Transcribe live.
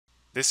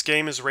This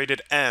game is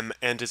rated M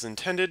and is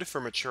intended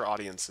for mature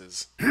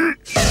audiences.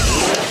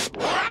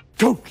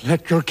 Don't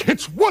let your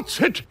kids watch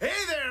it! Hey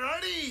there,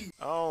 Artie!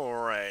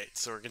 Alright,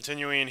 so we're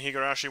continuing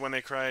Higurashi When They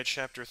Cry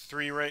Chapter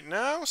 3 right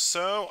now.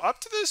 So, up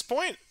to this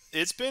point,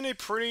 it's been a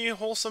pretty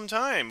wholesome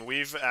time.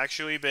 We've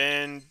actually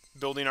been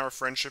building our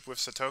friendship with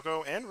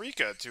Satoko and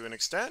Rika to an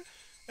extent.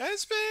 And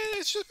it's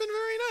just been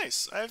very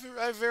nice.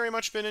 I've very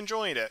much been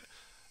enjoying it.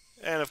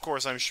 And of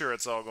course, I'm sure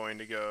it's all going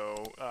to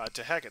go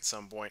to heck at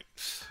some point.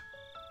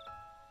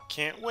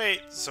 Can't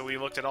wait. So we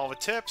looked at all the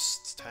tips.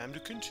 It's time to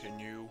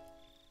continue.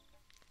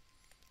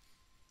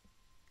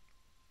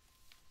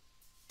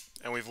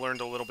 And we've learned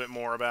a little bit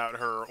more about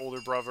her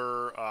older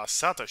brother,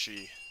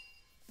 Satoshi.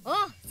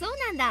 Oh, そう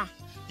なんだ.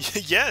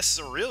 Yes,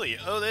 really.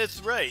 Oh,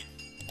 that's right.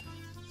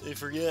 I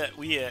forget.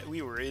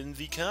 We were in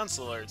the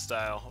console art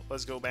style.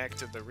 Let's go back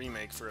to the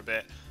remake for a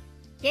bit.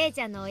 ケイ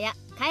ちゃんの親、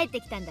帰って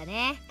きたんだ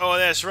ね. Oh,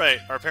 that's right.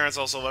 Our parents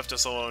also left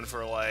us alone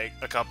for like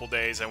a couple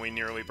days and we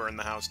nearly burned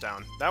the house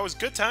down. That was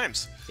good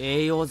times.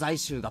 栄養剤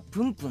臭が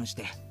プンプンし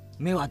て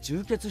目は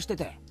充血して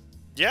て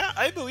Yeah,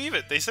 I believe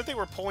it. They said they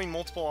were pulling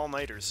multiple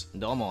all-nighters.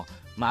 どうも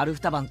丸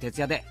二晩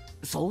徹夜で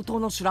相当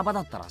の修羅場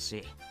だったらし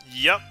い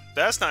Yep,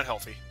 that's not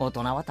healthy. 大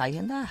人は大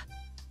変だ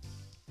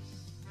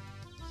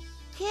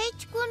ケイ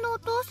チ君のお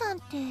父さんっ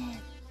て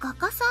画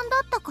家さんだ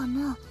ったか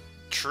な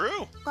True.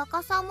 画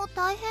家さんも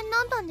大変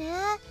なんだね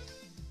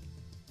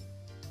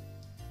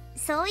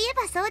そういえ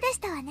ばそうでし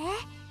たわね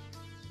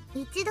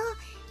一度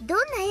ど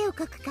んな絵を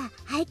描くか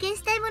拝見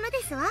したいもので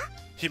すわ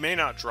He may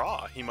not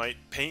draw. He might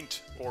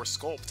paint or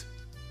sculpt.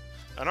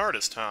 An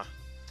artist, huh?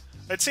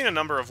 I'd seen a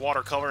number of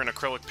watercolor and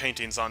acrylic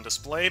paintings on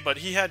display, but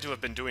he had to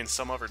have been doing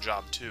some other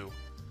job too.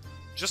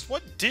 Just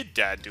what did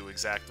Dad do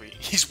exactly?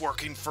 He's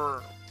working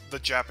for the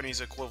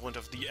Japanese equivalent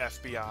of the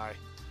FBI.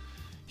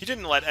 He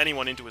didn't let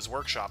anyone into his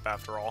workshop,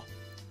 after all.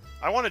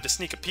 I wanted to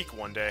sneak a peek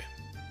one day.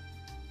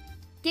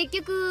 結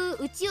局、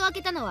家を開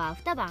けたのは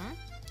二晩?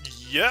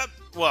 Yep.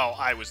 Well,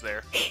 I was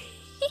there.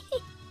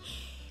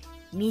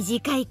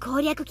 短い攻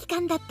略期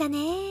間だったね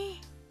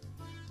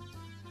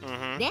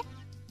Mm-hmm. で、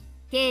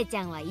ケイち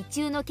ゃんは異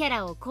中のキャ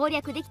ラを攻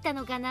略できた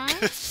のかな?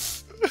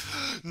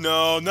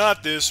 No,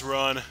 not this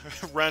run.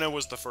 Rena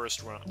was the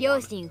first run.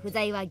 両親不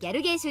在はギャ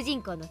ルゲー主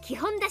人公の基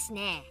本だし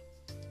ね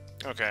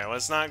Okay,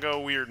 let's not go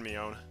weird,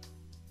 Mion.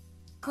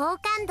 好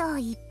感度を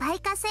いっぱい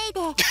稼いで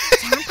ちゃんと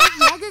フ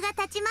ラグが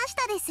立ちまし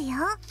たですよ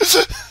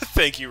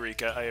Thank you,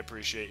 Rika. I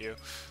appreciate you.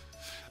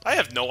 I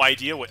have no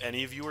idea what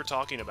any of you are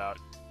talking about.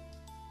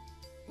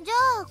 じゃ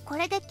あこ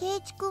れでケ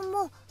イチ君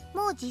も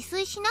もう自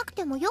炊しなく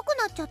てもよく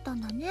なっちゃったん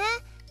だね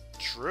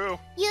True.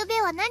 ゆうべ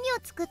は何を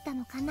作った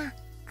のかな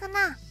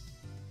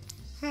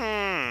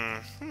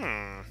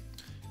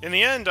In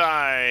the end,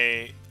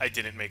 I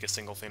didn't make a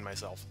single thing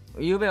myself.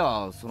 ゆうべ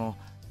はその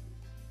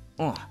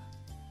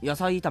野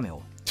菜炒め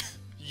を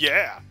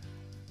Yeah.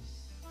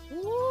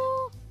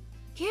 おお、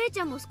ケイち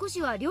ゃんも少し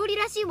は料理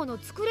らしいものを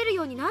作れる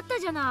ようになった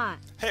じゃな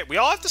い Hey, we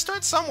all have to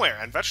start somewhere,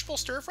 and vegetable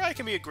stir fry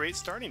can be a great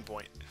starting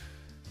point.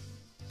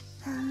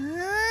 ふーん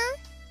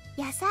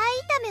野菜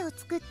炒めを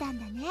作ったん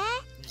だね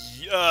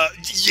Yeah, 美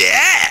味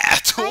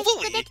しく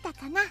totally. できた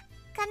かな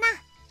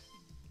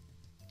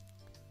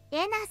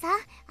レナさん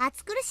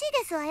暑苦し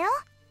いですわよ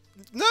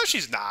No,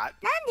 she's not. なん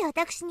で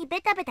私に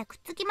ベタベタくっ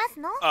つきます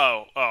の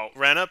Oh,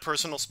 Rena,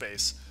 personal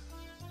space.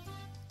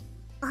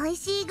 美味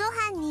しいご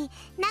飯に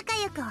仲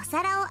良くお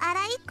皿を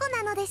洗いっこ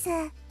なのですはう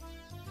い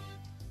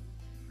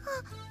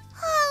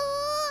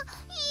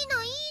い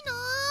のいい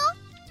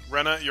の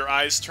Rena, your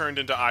eyes turned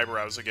into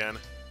eyebrows again.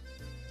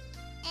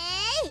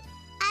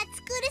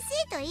 暑苦し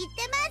いと言って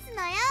ます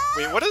のよ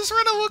Wait, what does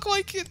Rena look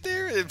like in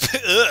there?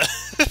 Ugh.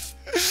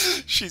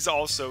 She's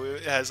also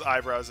has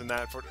eyebrows in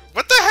that.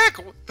 What the heck?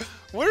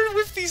 What are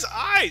with these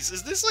eyes?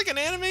 Is this like an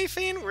anime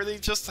thing where they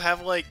just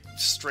have like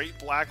straight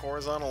black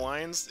horizontal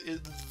lines?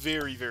 It's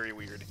very, very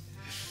weird.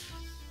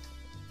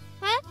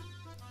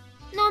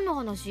 え? 何の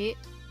話?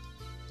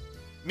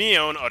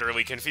 Mion,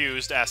 utterly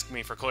confused, asked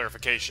me for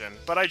clarification,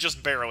 but I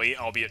just barely,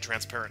 albeit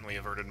transparently,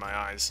 averted my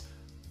eyes.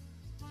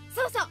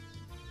 そうそう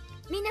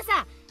みんな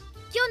さ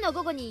今日の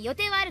午後に予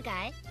定はあるか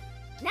い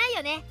ない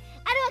よね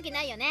あるわけ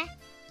ないよね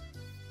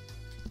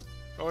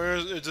Or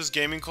does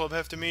Gaming Club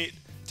have to meet?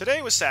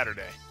 Today was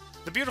Saturday,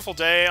 the beautiful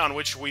day on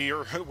which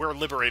were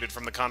liberated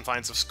from the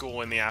confines of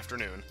school in the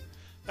afternoon.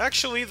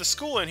 Actually, the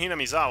school in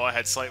Hinamizawa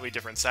had slightly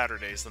different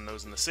Saturdays than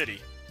those in the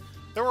city.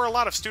 There were a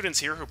lot of students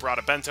here who brought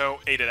a bento,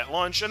 ate it at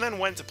lunch, and then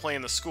went to play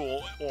in the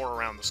school or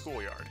around the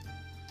schoolyard.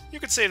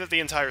 You could say that the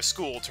entire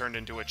school turned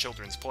into a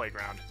children's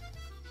playground.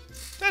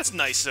 That's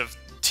nice of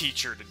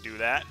teacher to do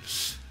that.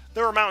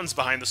 There were mountains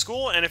behind the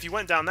school, and if you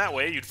went down that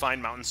way, you'd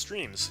find mountain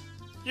streams.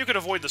 You could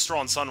avoid the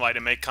straw and sunlight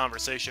and make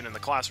conversation in the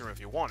classroom if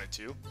you wanted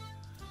to.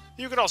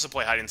 You could also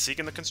play hide-and-seek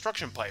in the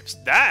construction pipes.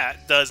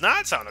 That does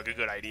not sound like a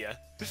good idea.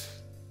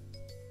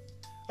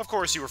 Of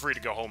course, you were free to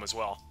go home as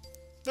well.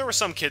 There were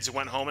some kids who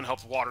went home and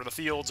helped water the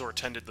fields or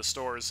tended the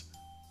stores.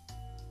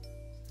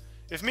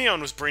 If Mion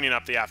was bringing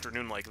up the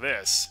afternoon like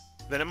this,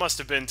 then it must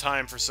have been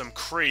time for some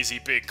crazy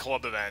big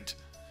club event.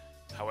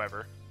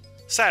 However,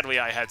 Sadly,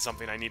 I had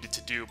something I needed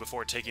to do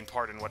before taking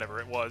part in whatever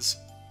it was.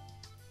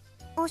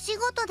 お仕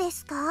事で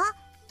すか？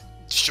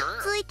 Sure,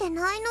 ついて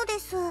ないので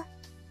す。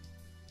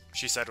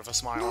 she said with a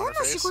smile 何 on の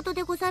her 仕 face. 事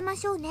でございま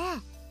しょうね。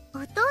お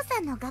父さ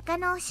んの画家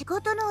の仕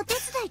事のお手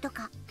伝いと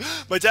か。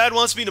My dad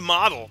wants me to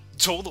model.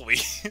 Totally.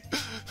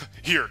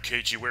 Here,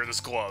 Keiichi, wear this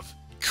glove.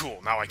 Cool.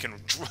 Now I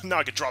can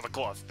draw the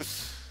glove.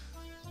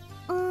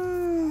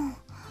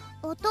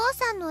 お父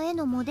さんの絵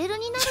のモデル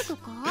になると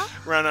か？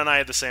 Ren and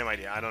I had the same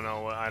idea. I don't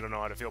know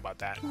how to feel about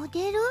that. モ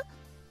デル？ヌー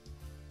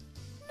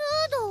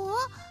ド？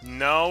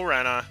 No,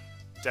 Rena.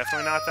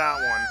 Definitely not that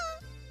one.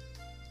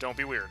 Don't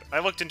be weird. I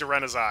looked into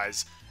Rena's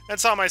eyes and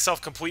saw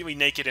myself completely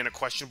naked in a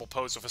questionable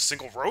pose with a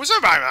single rose in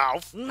my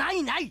mouth. な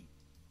いない。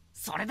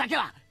それだけ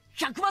は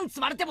100万積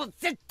まれても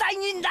絶対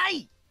にな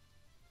い。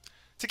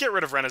 To get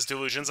rid of Rena's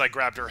delusions, I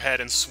grabbed her head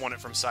and swung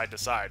it from side to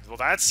side. Well,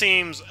 that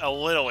seems a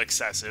little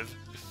excessive.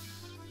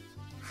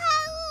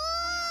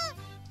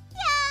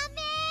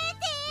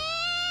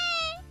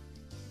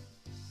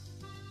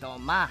 と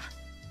まあ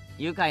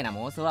愉快な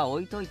妄想は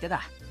置いといて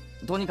だ。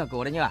とにかく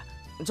俺には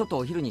ちょっと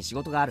お昼に仕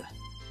事がある。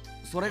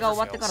それが終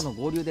わってからの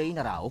合流でいい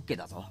なら OK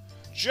だぞ。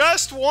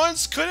 Just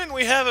once, couldn't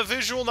we have a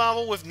visual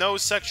novel with no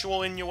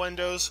sexual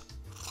innuendos?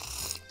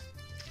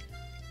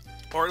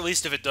 Or at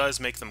least if it does,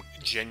 make them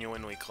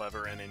genuinely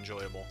clever and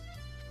enjoyable.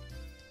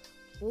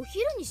 お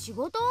昼に仕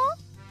事？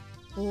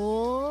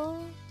おー、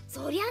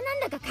そりゃ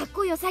なんだかかっ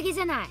こよさげ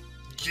じゃない。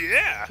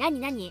Yeah! 何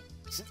何？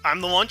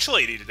 I'm the lunch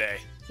lady today.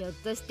 ひょっ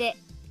として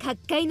各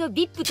界の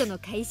VIP との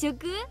会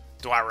食？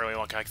 Do I really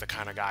look like the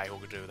kind of guy who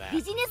would do that?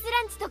 ビジネス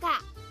ランチと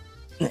か？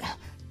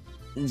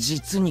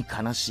実に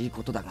悲しい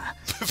ことだが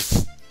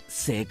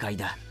正解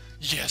だ。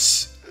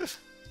 Yes.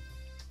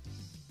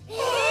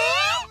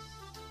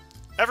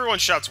 Everyone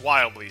shouts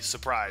wildly,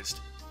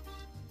 surprised.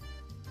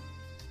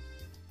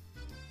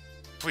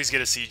 Please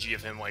get a CG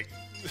of him, like,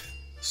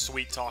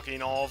 sweet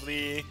talking all of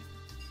the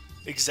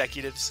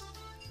executives.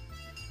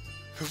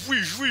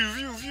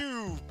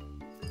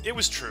 It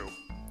was true.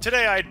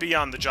 Today I'd be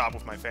on the job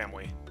with my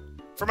family.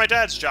 For my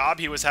dad's job,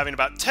 he was having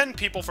about 10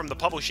 people from the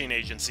publishing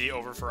agency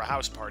over for a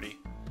house party.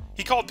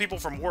 He called people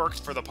from work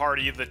for the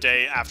party the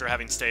day after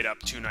having stayed up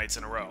 2 nights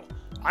in a row.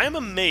 I am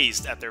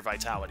amazed at their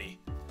vitality.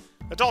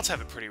 Adults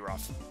have it pretty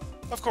rough.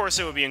 Of course,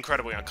 it would be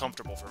incredibly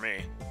uncomfortable for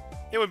me.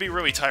 It would be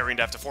really tiring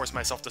to have to force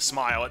myself to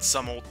smile at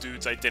some old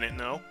dudes I didn't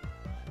know.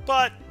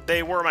 But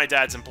they were my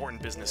dad's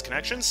important business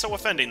connections, so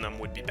offending them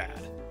would be bad.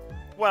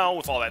 Well,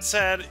 with all that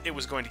said, it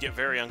was going to get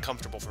very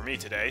uncomfortable for me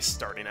today,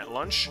 starting at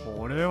lunch.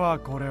 これ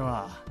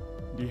は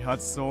利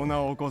発そう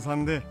なお子さ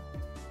んで。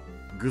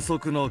具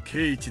足の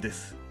圭一で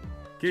す。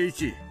圭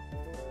一、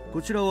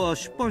こちらは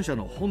出版社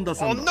の本田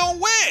さ Oh, んだ。 no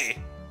way!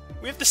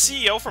 We have the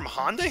CEO from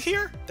Honda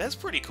here? That's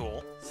pretty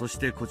cool. そし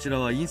てこちら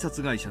は印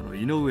刷会社の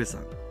井上さ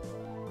ん。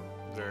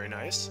 Very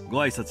nice.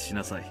 ご挨拶し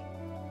なさい。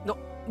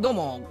どう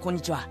もこん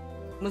にちは。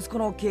息子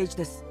の圭一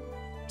です。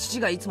父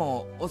がいつ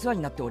もお世話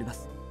になっておりま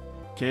す。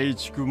圭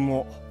一君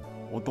も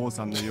お父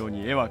さんのよう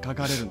に絵は描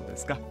かれるので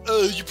すか？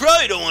 You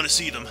probably don't want to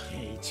see them.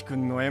 圭一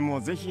君の絵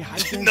もぜひ拝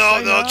見したい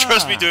No, な。 no,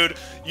 trust me, dude.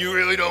 You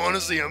really don't want to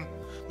see them.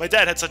 My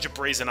dad had such a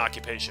brazen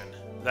occupation,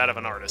 that of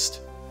an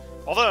artist.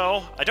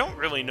 Although, I don't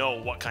really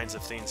know what kinds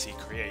of things he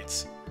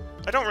creates.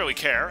 I don't really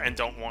care, and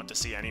don't want to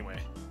see anyway.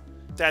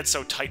 Dad's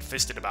so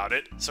tight-fisted about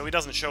it, so he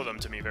doesn't show them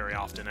to me very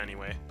often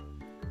anyway.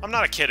 I'm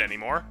not a kid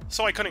anymore,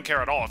 so I couldn't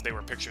care at all if they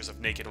were pictures of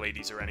naked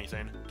ladies or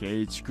anything.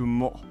 圭一君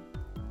も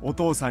お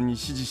父さんに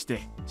指示し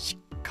てし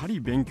っかり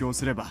勉強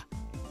すれば、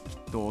き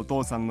っとお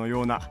父さんの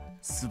ような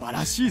素晴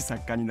らしい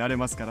作家になれ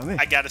ますからね。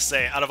 I gotta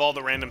say, out of all the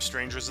random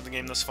strangers of the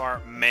game thus far,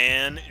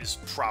 Man is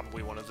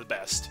probably one of the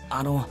best.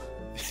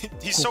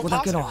 He's so ここだ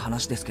けの positive.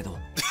 話ですけど、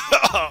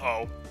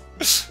 Uh-oh.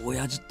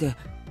 親父って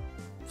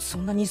そ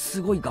んなに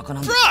すごい画家な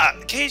んです。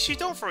 Bruh! Casey,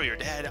 don't throw your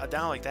dad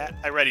down like that.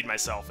 I readied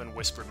myself and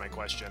whispered my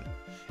question.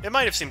 It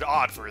might have seemed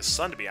odd for his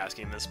son to be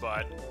asking this,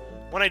 but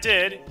when I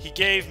did, he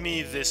gave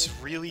me this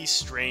really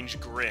strange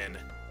grin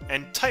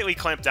and tightly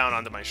clamped down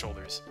onto my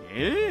shoulders.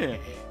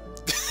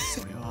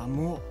 それは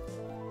もう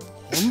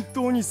本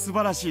当に素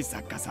晴らしい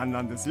作家さん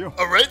なんですよ。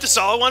 Alright, that's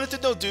all I wanted to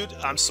know, dude.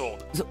 I'm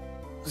sold.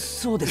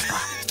 そうですか。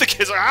 The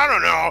kid's like, I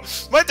don't know.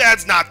 My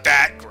dad's not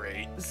that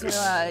great. それ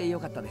は良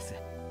かったです。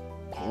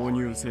購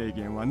入制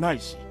限はない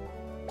し、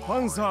フ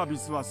ァンサービ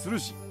スはする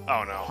し、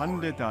 Oh ファ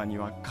ンレターに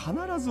は必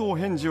ずお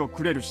返事を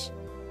くれるし、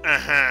 no.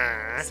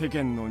 Uh-huh. 世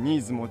間のニ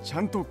ーズもち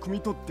ゃんと汲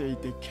み取ってい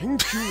て研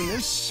究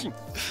熱心。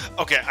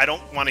 Okay, I don't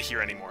want to hear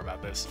any more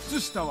about this.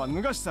 靴下は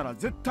脱がしたら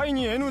絶対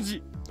に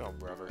NG。 Oh,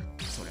 brother.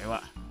 それ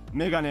は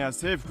メガネや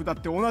制服だっ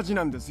て同じ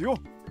なんですよ。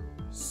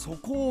そ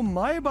こを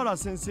前原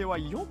先生は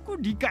よく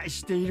理解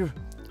している。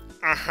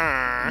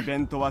 Uh-huh. イベ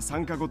ントは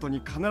参加ごとに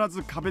必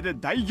ず壁で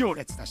大行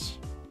列だし。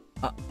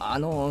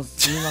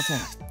すみません。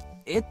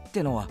絵っ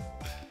てのは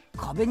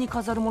壁に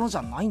飾るものじ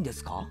ゃないんで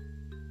すか？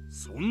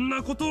そん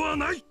なことは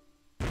ない。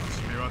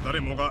初めは誰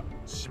もが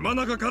島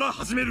中から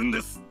始めるん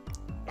です。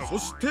そ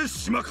して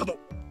島角、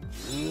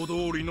大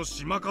通りの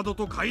島角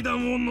と階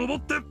段を登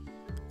って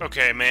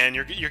Okay, man,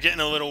 you're getting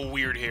a little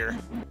weird here.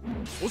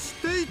 そし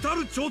て至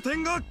る頂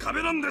点が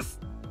壁なんです。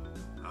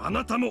あ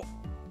なたも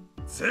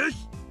ぜ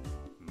ひ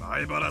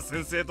前原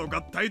先生と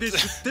合体で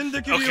出展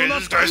できるような Okay,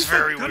 this guy's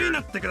very 作家に weird.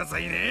 なってくださ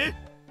いね。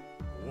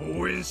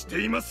応援し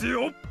ています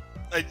よ。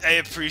I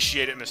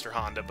appreciate it, Mr.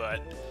 Honda,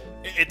 but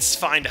it's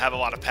fine to have a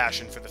lot of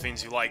passion for the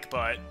things you like,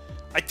 but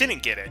I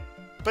didn't get it.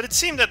 But it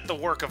seemed that the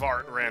work of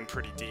art ran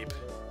pretty deep.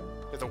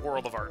 The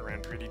world of art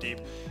ran pretty deep.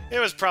 It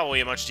was probably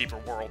a much deeper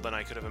world than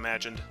I could have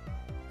imagined.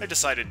 I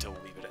decided to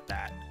leave it at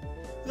that.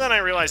 Then I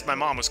realized my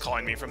mom was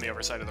calling me from the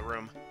other side of the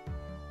room.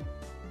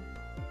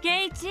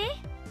 ケイチ、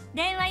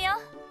電話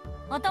よ。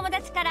お友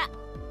達から。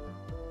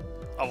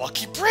A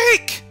lucky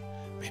break!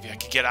 Maybe I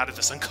could get out of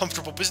this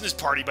uncomfortable business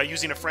party by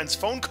using a friend's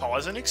phone call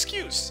as an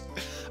excuse.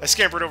 I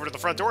scampered over to the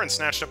front door and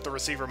snatched up the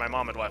receiver my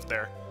mom had left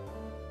there.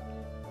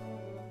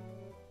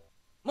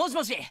 もし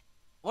もし、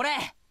俺。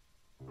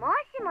も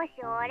しもし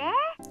俺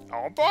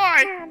Oh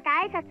boy! なんて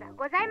挨拶は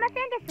ございません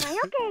ですわ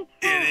よ、ケイ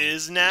チさん。 It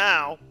is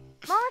now. もう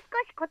少し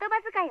言葉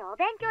遣いをお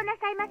勉強な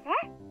さいませ。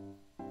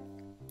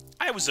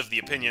 I was of the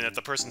opinion that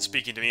the person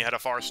speaking to me had a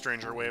far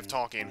stranger way of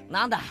talking.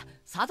 なんだ、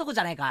サトコ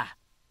じゃねえか。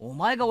お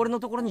前が俺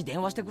のところに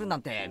電話してくるな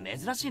んて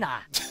珍しい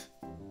な。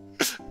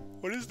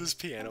What is this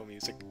piano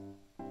music?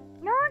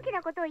 のんき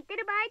なことを言って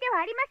る場合では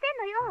ありません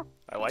のよ。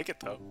 I like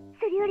it though.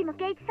 それよりも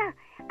ケイチさん、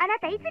あな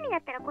たいつにな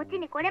ったらこっち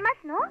に来れま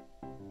すの？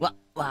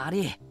悪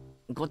い。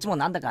こっちも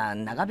なんだか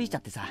長引いちゃ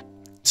ってさ。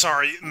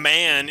Sorry,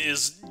 man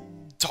is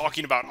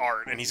talking about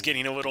art and he's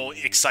getting a little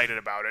excited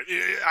about it.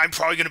 I'm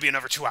probably going to be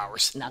another 2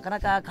 hours. なかな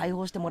か解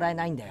放してもらえ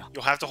ないんだよ。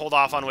 You'll have to hold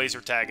off on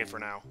laser tag it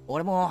for now.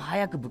 俺も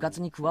早く部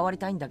活に加わり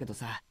たいんだけど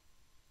さ。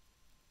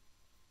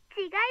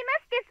違いま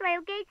すですわ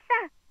よ、ケイチ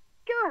さん。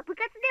今日は部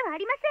活ではあ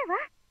りませんわ。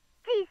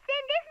実践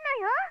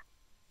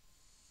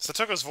です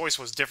のよ。 Satoko's voice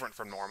was different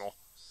from normal.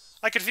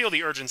 I could feel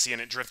the urgency in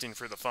it drifting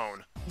through the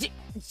phone.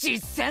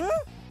 実践？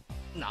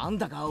なん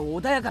だか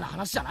穏やかな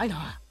話じゃない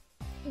な。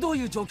どう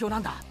いう状況な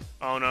んだ？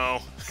 Oh no.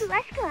 詳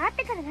しくは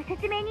後からの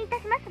説明にいた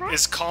しますわ。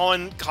 Is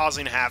Colin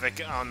causing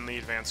havoc on the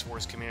Advanced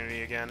Wars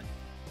community again?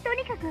 と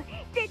にかく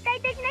絶対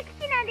的な危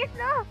機なんです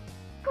の。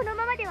この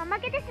ままでは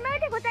負けてしまう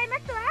でございま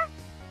すわ。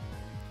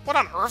 What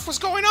on earth was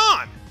going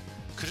on?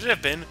 Could it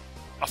have been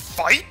a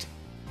fight?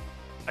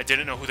 I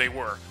didn't know who they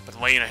were, but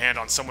laying a hand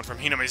on someone from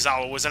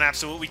Hinamezawa was an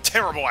absolutely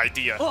terrible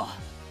idea. おう、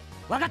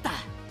わかった。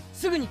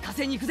すぐに火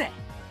星に行くぜ。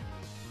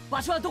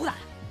場所はどこだ？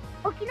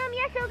沖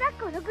宮小学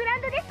校のグラウ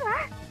ンドですわ。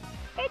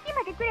駅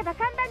まで来れば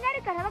看板があ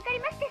るからわかり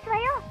ますですわ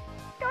よ。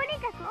とに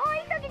かく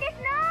大急ぎです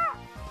の。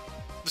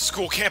 The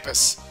school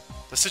campus.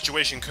 The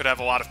situation could have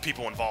a lot of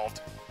people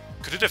involved.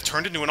 Could it have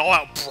turned into an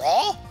all-out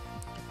brawl?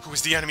 Who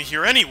is the enemy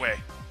here anyway?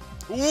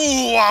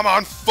 Ooh, I'm on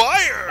わか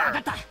fire!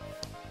 った。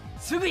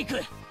すぐ行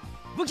く。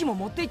武器も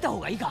持って行った方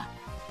がいいか。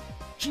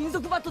金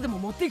属バットでも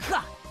持っていく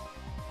か。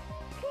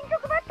金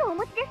属バットをお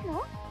持ちです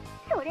の？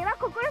それは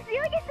心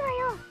強いですわ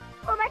よ。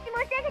お待ち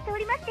申し上げてお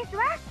りますです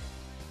わ。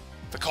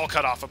 The call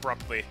cut off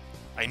abruptly.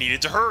 I needed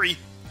to hurry.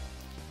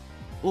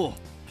 お、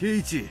ケイ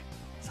イチ、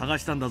探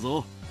したんだ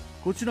ぞ。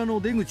こちら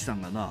の出口さ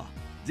んがな、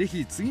ぜ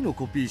ひ次の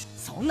コピーし。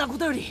そんなこ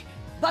とより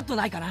バット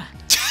ないかな。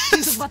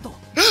金属バット。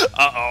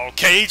Uh-oh,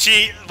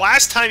 Keiichi.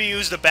 Last time you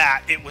used a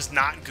bat, it was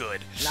not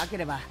good. なけ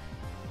れば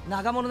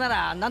長物な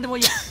ら何でも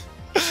いいや。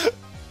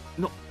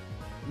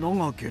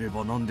長けれ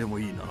ば何でも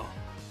いいなら、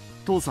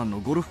父さんの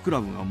ゴルフクラ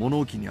ブが物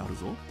置にある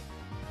ぞ。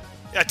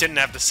That didn't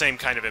have the same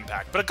kind of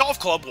impact, but a golf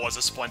club was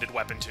a splendid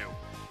weapon too.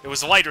 It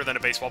was lighter than a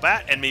baseball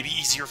bat and maybe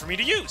easier for me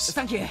to use.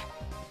 サンキュー。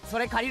そ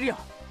れ借りるよ。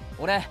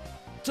俺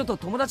ちょっと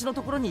友達の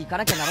ところに行か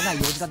なきゃならない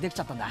用事ができち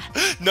ゃったんだ。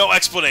No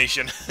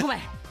explanation. ごめん。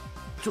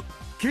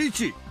ケイイ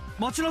チ、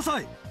待ちな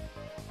さい。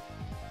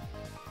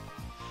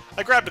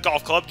I grabbed a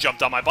golf club,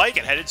 jumped on my bike,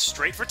 and headed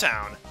straight for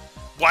town.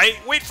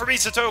 Wait for me,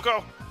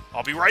 Satoko.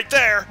 I'll be right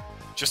there.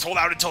 Just hold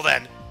out until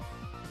then.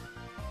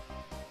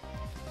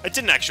 I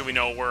didn't actually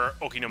know where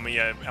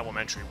Okinomiya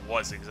Elementary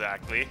was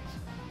exactly,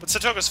 but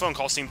Satoko's phone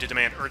call seemed to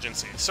demand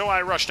urgency, so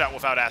I rushed out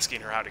without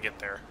asking her how to get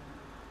there.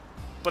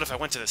 But if I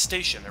went to the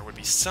station, there would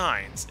be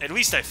signs. At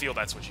least I feel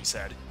that's what she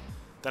said.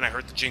 Then I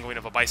heard the jingling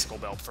of a bicycle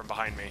belt from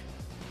behind me.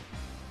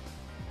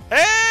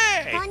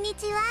 Hey! こんに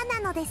ちは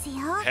なのですよ。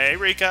 Hey,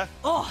 Rika.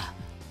 おう、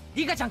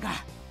リカちゃんか。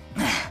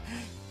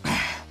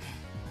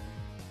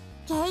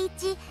ケイイ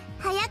チ、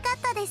早かっ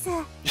たです。いっ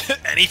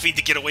Anything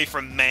to get away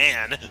from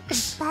man.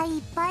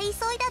 ぱい急い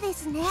だで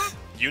すね。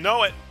 You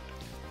know it.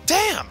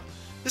 Damn!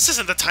 This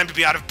isn't the time to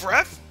be out of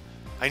breath.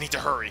 I need to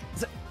hurry.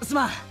 す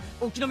まん。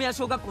沖宮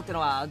小学校って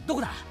のはど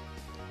こだ？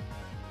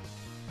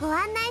ご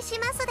案内し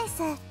ますで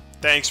す。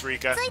 Thanks,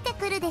 Rika. ついて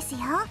くるですよ。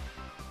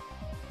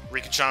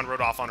 Rika-chan rode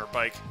off on her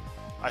bike.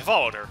 I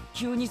followed her.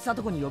 急にサ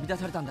トコに呼び出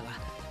されたんだが、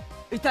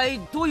一体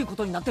どういうこ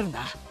とになってるん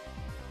だ？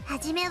は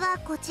じめは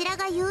こちら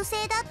が優勢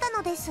だった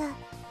のです。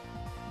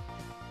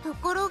と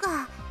ころ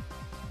が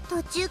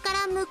途中か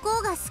ら向こ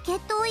うが助っ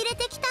人を入れ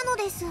てきたの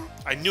です。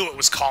 I knew it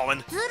was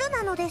Colin. ズル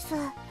なのです。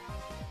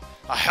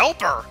 A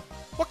helper?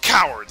 What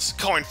cowards!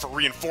 Calling for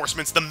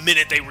reinforcements the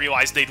minute they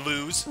realized they'd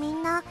lose. み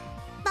んな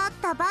バッ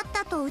ったバッ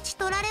タと討ち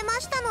取られま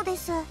したので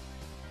す。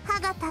歯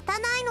が立た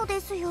ないの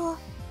ですよ。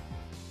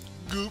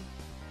Goop.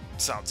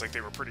 Sounds like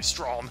they were pretty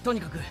strong. と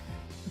にかく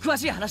詳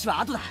しい話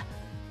は後だ。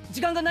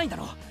時間がないんだ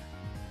ろう。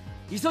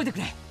急いでく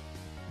れ。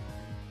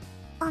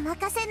お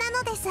任せな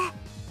のです。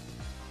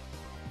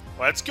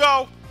Let's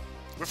go!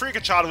 With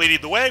Rika-chan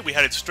leading the way, we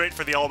headed straight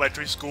for the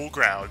elementary school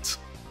grounds.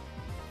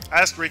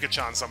 I asked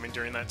Rika-chan something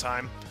during that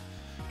time.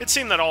 It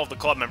seemed that all of the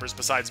club members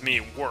besides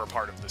me were a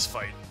part of this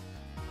fight.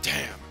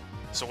 Damn.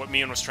 So what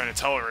Mion was trying to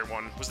tell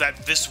everyone was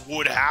that this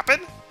would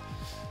happen?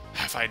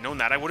 If I had known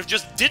that, I would have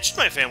just ditched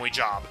my family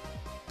job.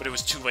 But it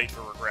was too late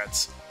for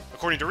regrets.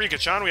 According to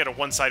Rika-chan, we had a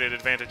one-sided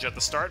advantage at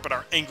the start, but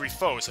our angry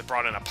foes had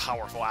brought in a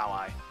powerful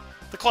ally.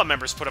 The club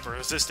members put up a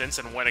resistance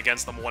and went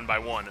against them one by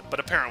one, but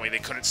apparently they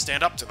couldn't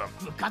stand up to them.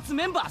 部活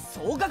メンバー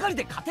総がかり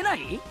で勝てな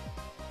い？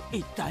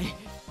一体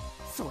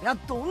そりゃ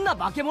どんな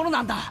化け物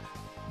なんだ？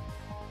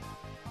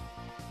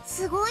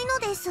すごいの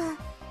です。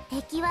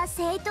敵は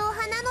正統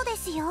派なので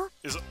すよ。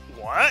Is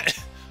what?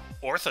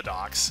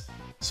 Orthodox?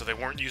 So they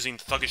weren't using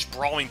thuggish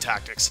brawling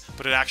tactics,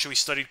 but had actually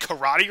studied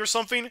karate or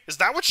something? Is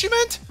that what she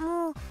meant?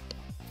 もう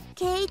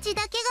圭一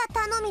だけ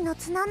が頼みの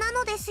綱な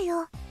のです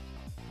よ。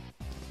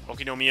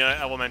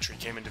Okinomiya Elementary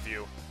came into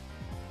view.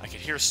 I could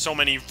hear so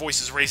many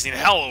voices raising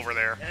hell over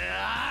there.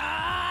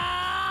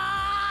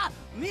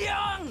 ミ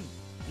オン、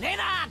レ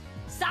ナ、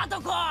サ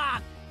トコ、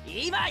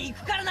今行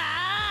くからな。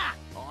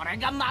俺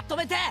がまと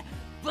めて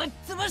ぶっ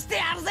潰して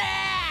やるぜ。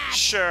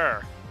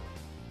Sure.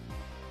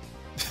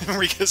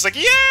 Rika's like,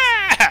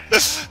 yeah!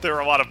 There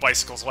were a lot of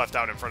bicycles left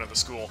out in front of the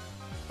school.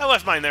 I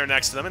left mine there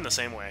next to them in the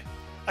same way.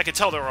 I could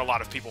tell there were a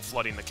lot of people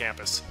flooding the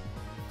campus.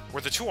 Were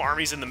the two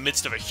armies in the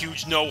midst of a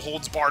huge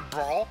no-holds-barred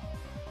brawl?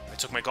 I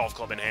took my golf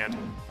club in hand.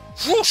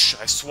 Whoosh!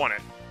 I swung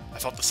it. I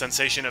felt the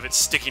sensation of it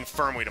sticking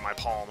firmly to my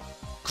palm.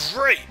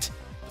 Great!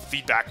 The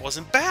feedback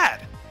wasn't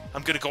bad.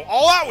 I'm gonna go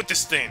all out with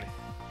this thing!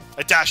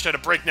 I dashed at a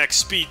breakneck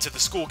speed to the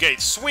school gate,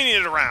 swinging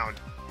it around.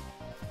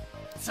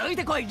 つい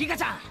てこい、リカ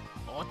ちゃん。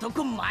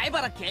男前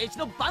原圭一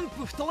のバン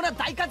プ不当な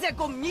大活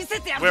躍を見せ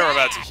てやるぜ。We're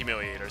about to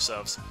humiliate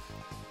ourselves.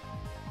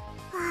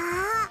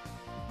 ああ、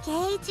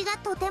圭一が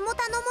とても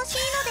頼もしい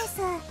ので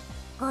す。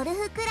ゴル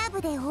フクラ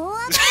ブで大暴れな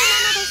の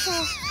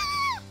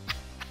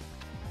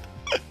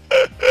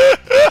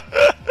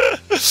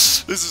で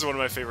す。This is one of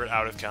my favorite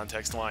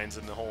out-of-context lines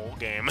in the whole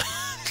game.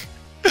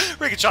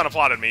 Rika-chan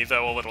applauded me,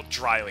 though a little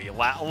dryly,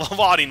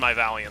 lauding my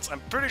valiance. I'm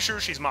pretty sure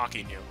she's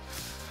mocking you.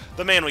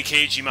 The manly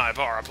Keiji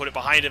Maebara put it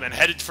behind him and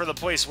headed for the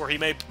place where he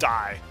may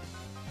die.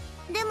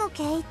 でも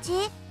圭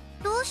一、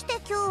どうして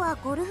今日は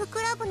ゴルフ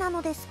クラブな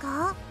のです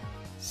か？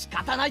仕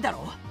方ないだ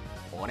ろ。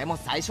俺も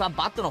最初は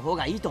バットの方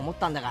がいいと思っ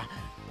たんだが、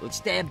うち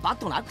ってバッ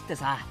トなくって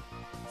さ、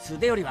素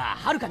手よりは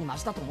はるかにマ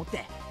シだと思っ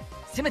て、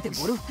せめて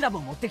ゴルフクラブ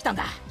を持ってきたん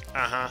だ。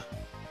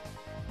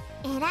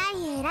偉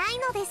い偉い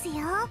のです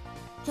よ。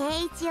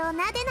圭一を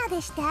なでな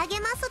でしてあげ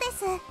ますで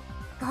す。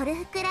ゴル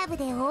フクラブ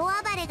で大暴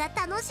れが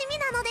楽しみ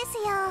なのです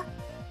よ。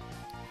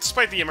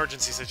Despite the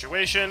emergency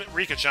situation,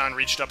 Rika-chan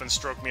reached up and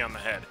stroked me on the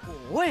head.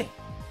 おい、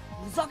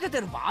ふざけ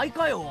てる場合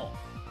かよ。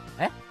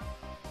え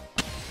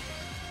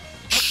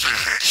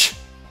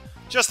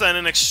？Just then,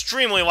 an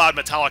extremely loud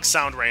metallic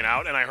sound rang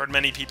out, and I heard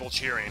many people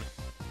cheering.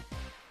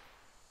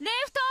 レ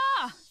フト！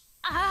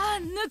ああ、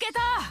抜けた！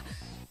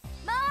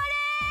回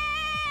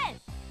れ！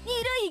二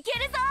塁行け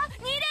るぞ！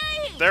二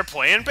塁！ They're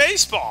playing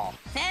baseball!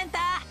 セン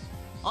タ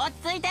ー、落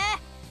ち着いて！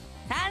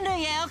三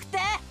塁へ送って！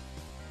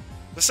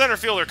 The center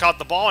fielder caught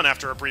the ball and,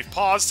 after a brief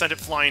pause, sent it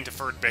flying to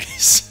third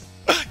base.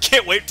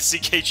 Can't wait to see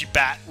Keiji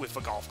bat with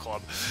a golf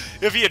club.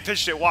 If he had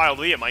pitched it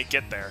wildly, it might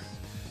get there.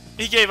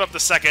 He gave up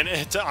the second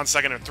on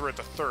second and threw it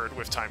to third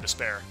with time to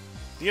spare.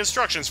 The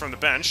instructions from the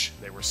bench,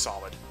 they were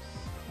solid.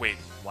 Wait,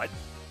 what?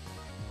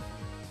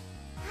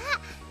 あ、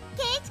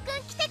圭一く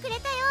ん来てくれ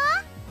たよ。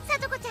さ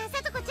とこちゃん、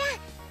さとこちゃん、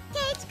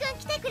圭一くん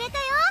来てくれた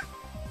よ。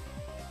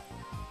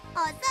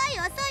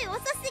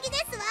遅すぎで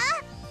すわ。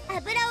油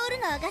を売る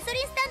のはガソ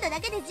リンスタンド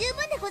だけで十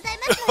分でござい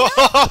ます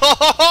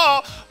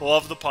わよ。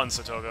Love the pun,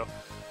 Satogo.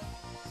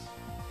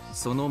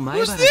 その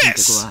前原君っ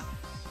て子は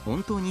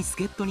本当に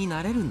助っ人に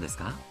なれるんです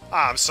か？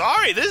 I'm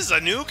sorry, this is a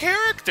new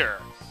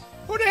character.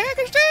 Who the heck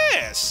is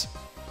this?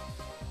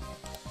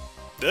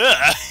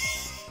 Ugh.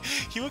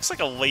 He looks like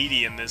a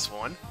lady in this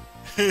one.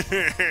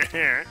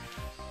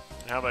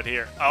 How about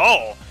here?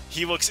 Oh,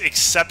 he looks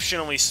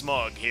exceptionally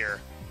smug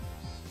here.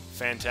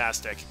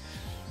 Fantastic.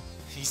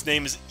 His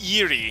name is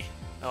Eerie.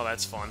 Oh,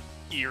 that's fun.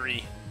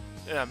 Eerie.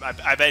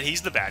 I bet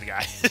he's the bad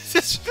guy.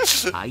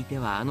 相手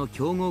はあの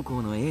強豪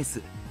校のエー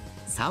ス、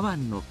左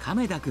腕の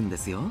亀田君で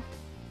すよ。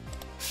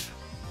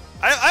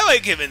I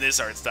like him in this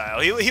art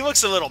style. He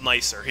looks a little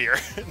nicer here.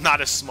 Not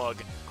as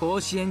smug.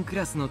 甲子園ク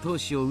ラスの投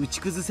手を打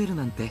ち崩せる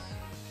なんて、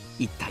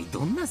一体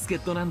どんな助っ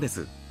人なんで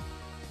す？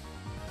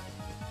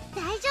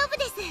大丈夫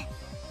です。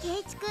圭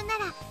一くんな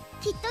ら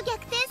きっと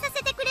逆転さ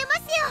せてくれま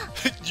す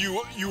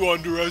よ。You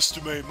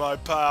underestimate my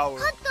power.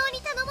 本当に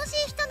頼もし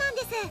い人なん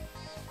です。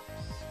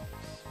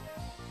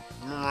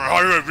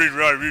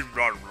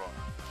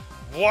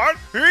What?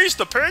 He's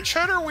the pinch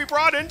hitter we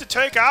brought in to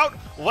take out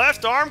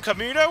left arm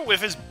Kamita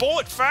with his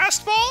bullet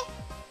fastball?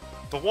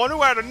 The one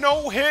who had a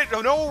no-hit,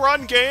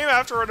 no-run game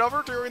after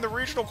another during the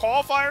regional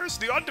qualifiers?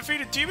 The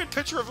undefeated demon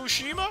pitcher of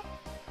Ushima?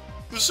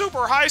 The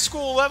super high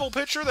school level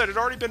pitcher that had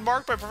already been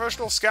marked by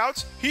professional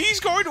scouts? He's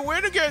going to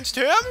win against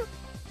him?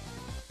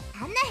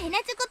 あんなヘナ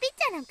チョコピッ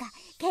チャーなんか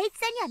ケイチ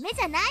さんには目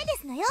じゃないで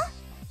すのよ。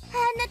あ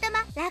んな球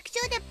楽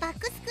勝でバッ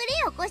クスクリ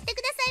ーンを越して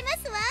くださいま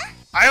すわ。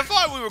 I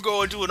thought we were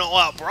going to an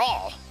all-out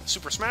brawl.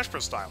 Super Smash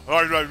Bros. Style.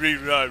 There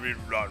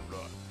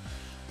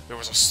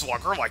was a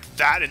slugger like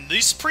that in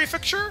this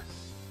prefecture?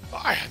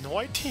 I had no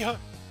idea.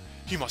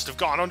 He must have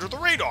gone under the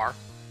radar.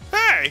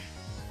 Hey!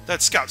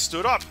 That scout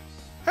stood up.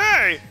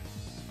 Hey!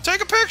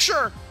 Take a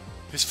picture!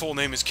 His full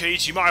name is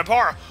Keiichi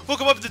Maebara. Look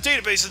him up in the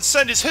database and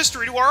send his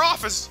history to our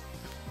office.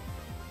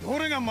 ど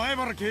れが前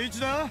原圭一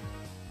だ？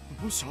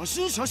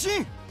写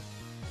真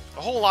A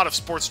whole lot of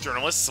sports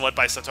journalists, led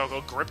by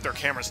Satoko, gripped their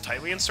cameras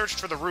tightly and searched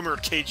for the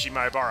rumored Keiichi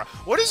Maebara.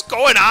 What is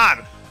going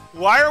on?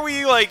 Why are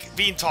we, like,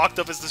 being talked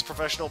up as this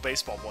professional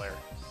baseball player?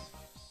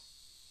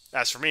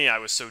 As for me, I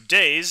was so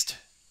dazed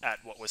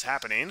at what was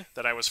happening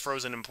that I was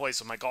frozen in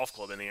place with my golf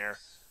club in the air.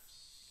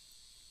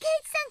 ケイ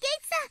チさ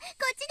ん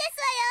こっちで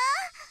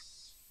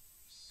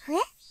すわ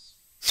よ。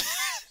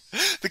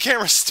え？ The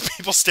camera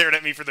people stared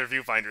at me for their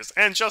viewfinders,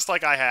 and just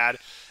like I had,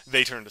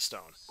 they turned to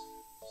stone.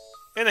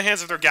 In the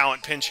hands of their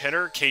gallant pinch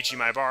hitter, Keiichi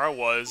Maebara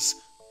was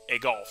a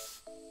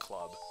golf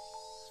club.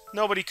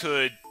 Nobody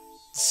could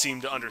seem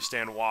to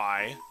understand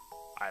why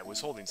I was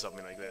holding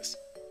something like this.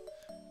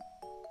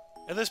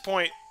 At this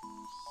point,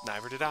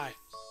 neither did I.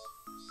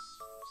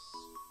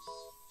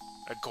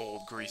 A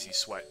cold, greasy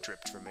sweat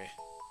dripped from me.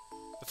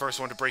 The first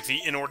one to break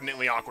the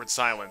inordinately awkward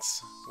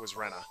silence was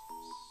Rena.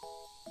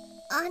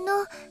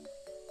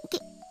 ケ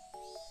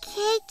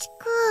イチ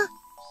く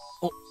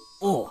ん。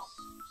おう。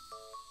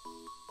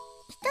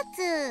一つ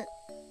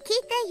聞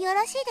いてよ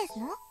ろしいです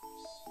の？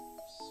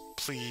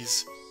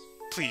 Please.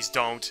 Please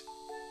don't.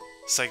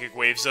 Psychic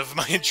waves of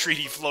my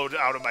entreaty flowed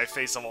out of my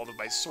face of all of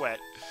my sweat.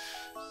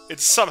 It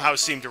somehow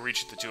seemed to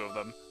reach the two of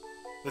them.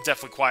 The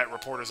deathly quiet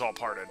reporters all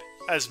parted,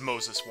 as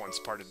Moses once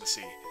parted the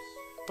sea.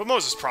 But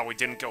Moses probably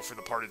didn't go for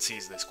the parted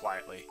seas this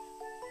quietly.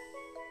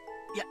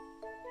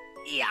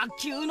 野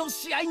球の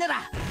試合な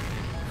ら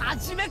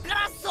初めか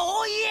ら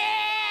そう言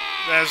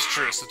え。 That's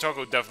true.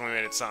 Satoko definitely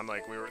made it sound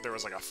like there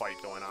was like a fight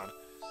going on.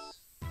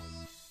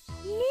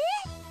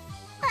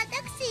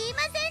 私言い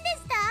ませんで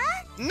した？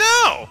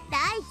 No!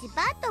 第一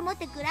バット持っ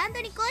てグラウン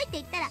ドに来いって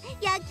言ったら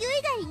野球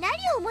以外に何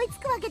を思いつ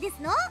くわけで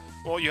すの？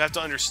 Well, you have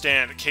to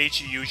understand,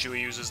 Keiichi usually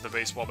uses the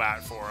baseball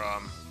bat for,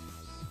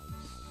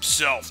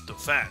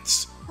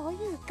 self-defense. とい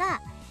う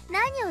か、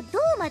何をど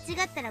う間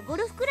違ったらゴ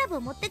ルフクラブ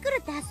を持ってくる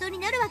って発想に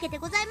なるわけで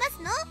ございま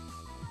すの？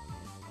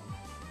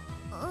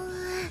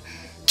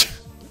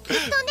きっ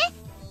とね。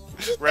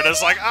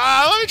Rena's like,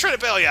 let me try to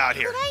bail you out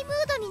here. 暗いム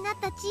ードになっ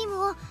たチー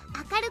ムを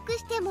明るく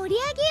して盛り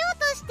上げよう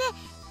として、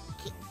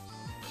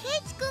ケ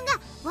イチ君が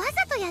わ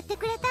ざとやって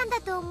くれたん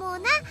だと思う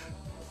な。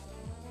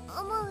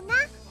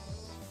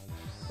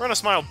Rena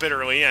smiled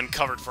bitterly and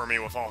covered for me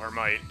with all her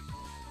might.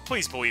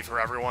 Please believe her,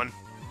 everyone.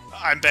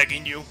 I'm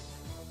begging you.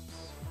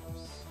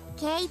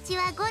 ケイチ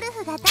はゴル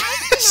フが大好き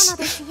なの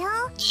ですよ。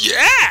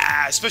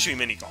Yeah! Especially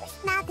mini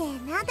golf. なで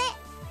なで。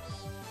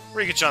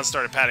Rika-chan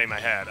started patting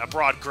my head, a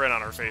broad grin on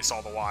her face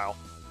all the while.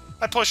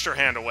 I pushed her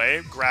hand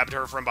away, grabbed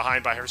her from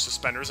behind by her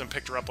suspenders, and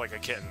picked her up like a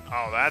kitten.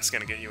 Oh, that's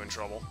gonna get you in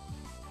trouble.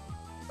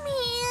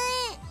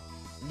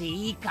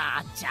 リ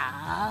カち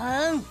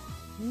ゃん、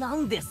な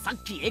んでさ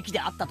っき駅で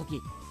会った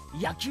時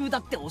野球だ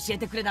って教え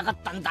てくれなかっ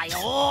たんだよ。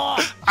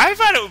I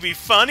thought it would be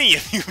funny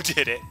if you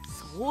did it.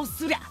 そう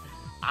すりゃ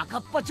赤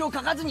っ端を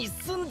書かずに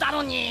済んだ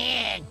の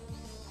に。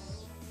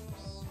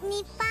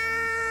ニパー。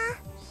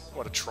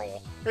 What a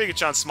troll.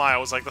 Rika-chan's smile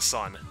was like the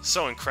sun,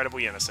 so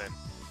incredibly innocent.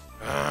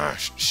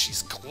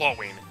 She's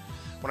glowing.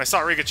 When I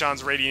saw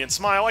Rika-chan's radiant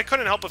smile, I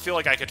couldn't help but feel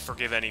like I could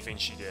forgive anything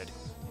she did.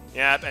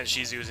 Yep, and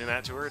she's using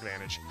that to her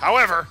advantage.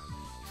 However,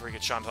 if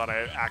Rika-chan thought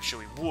I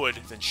actually would,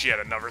 then she had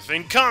another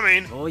thing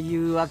coming! とい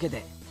うわけ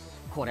で、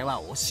これは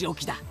お仕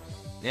置きだ。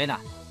レナ。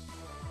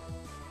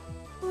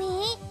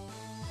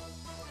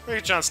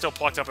Rika-chan still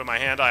plucked up in my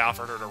hand, I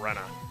offered her to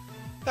Rena.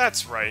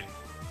 That's right.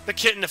 The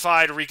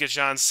kittenified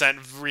Rika-chan sent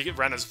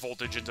Rena's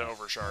voltage into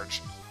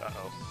overcharge.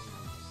 Uh-oh.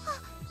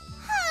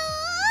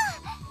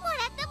 もら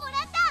ったもら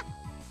った。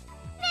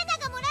レナ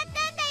がもらったん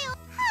だよ。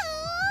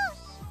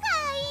かわ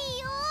いい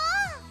よ。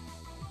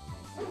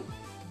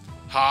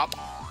 Hop.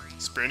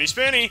 Spinny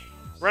spinny.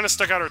 Rena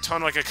stuck out her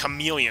tongue like a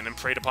chameleon and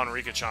preyed upon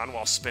Rika-chan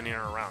while spinning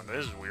her around.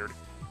 This is weird.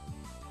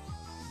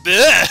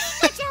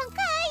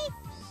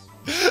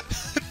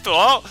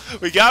 Well,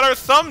 we got our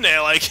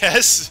thumbnail, I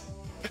guess.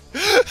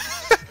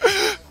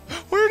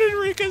 Where did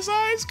Rika's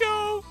eyes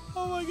go?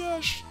 Oh my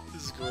gosh.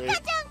 This is great.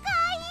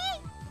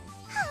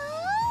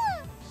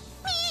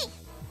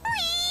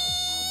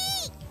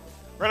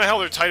 Rena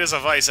held her tight as a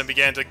vice and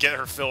began to get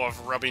her fill of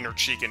rubbing her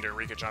cheek into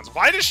Rika-chan's.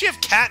 Why does she have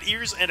cat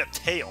ears and a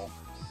tail?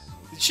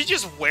 Did she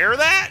just wear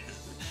that?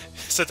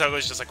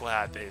 Satogo's just like,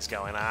 what is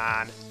going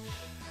on?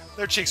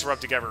 Their cheeks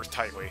rubbed together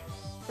tightly.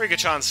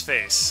 Rika-chan's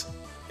face.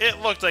 It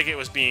looked like it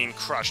was being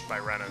crushed by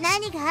Rena's.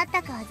 何があっ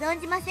たかは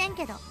存じません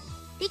けど、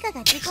リカ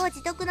が自業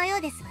自得のよ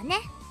うですわね。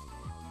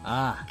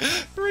あ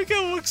あ。Rika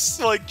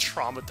looks like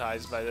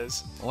traumatized by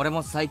this. 俺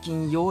も最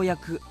近ようや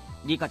く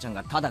リカちゃん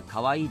がただ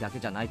可愛いだけ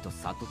じゃないと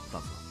悟った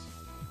ぞ。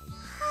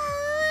は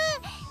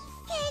う、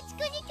ケイチ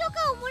君に許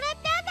可をもらっ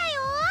たんだ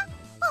よ。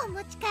お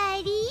持ち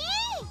帰り。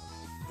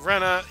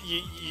Rena,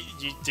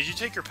 did you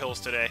take your pills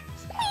today?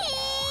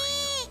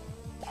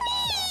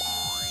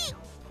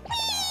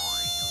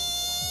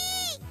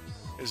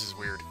 This is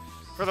weird.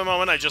 For the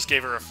moment, I just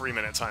gave her a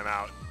 3-minute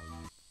timeout.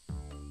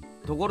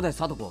 ところで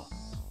サトコ、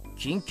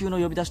緊急の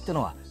呼び出しって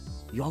のは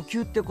野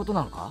球ってこと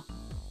なのか？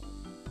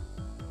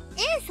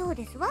ええ、そう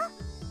ですわ。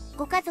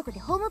ご家族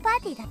でホームパ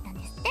ーティーだったん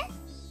ですって。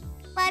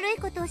悪い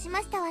ことをしま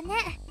したわね。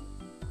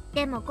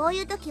でもこう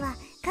いう時は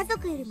家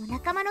族よりも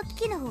仲間の危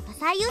機の方が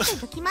最優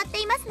先と決まっ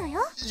ていますのよ。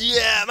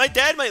Yeah, my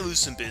dad might lose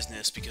some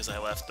business because I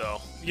left,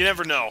 though. You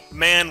never know.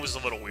 Man was a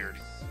little weird.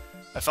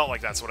 I felt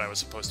like that's what I was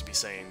supposed to be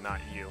saying, not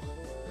you.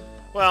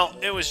 Well,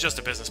 it was just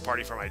a business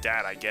party for my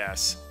dad, I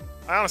guess.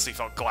 I honestly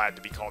felt glad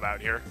to be called out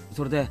here.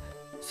 それで、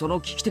そ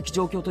の危機的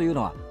状況という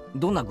のは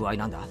どんな具合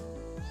なんだ？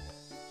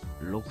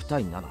 6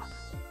対7。っ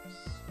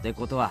て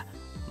ことは、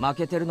負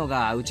けてるの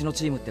がうちの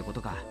チームってこ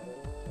とか。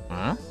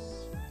ん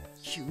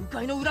？9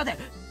回の裏で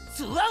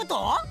2アウ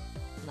ト？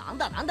なん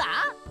だなんだ？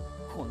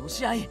この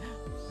試合、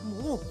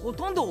もうほ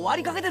とんど終わ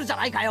りかけてるじゃ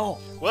ないかよ。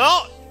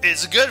Well,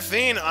 it's a good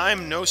thing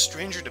I'm no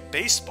stranger to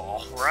baseball,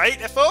 right,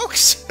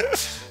 folks?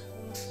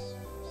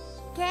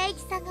 ケイ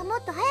チさんがも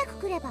っと早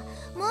く来れば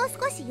もう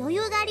少し余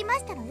裕がありま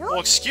したのよ。 Well,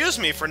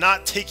 excuse me for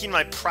not taking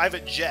my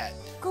private jet.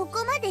 こ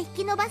こまで引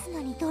き伸ばす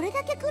のにどれ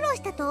だけ苦労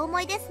したとお思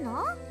いです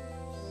の？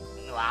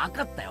分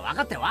かったよ分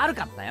かったよ、悪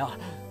かったよ。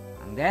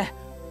で、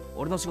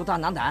俺の仕事は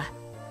なんだ？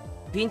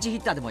ピンチヒ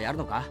ッターでもやる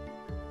のか？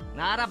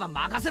ならば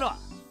任せろ。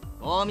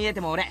こう見え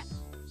ても俺、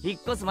引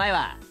っ越す前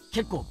は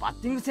結構バッ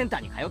ティングセンター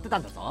に通ってた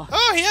んだぞ。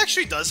Oh, he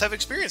actually does have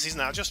experience. He's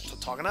not just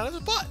talking out of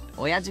his butt.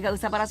 親父がう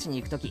さばらしに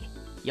行くとき、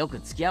よく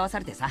付き合わさ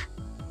れてさ。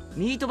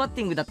ミートバッ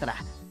ティングだったら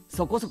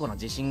そこそこの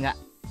自信が。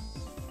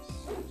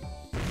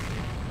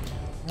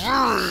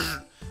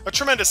A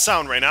tremendous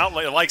sound rang out,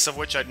 the likes of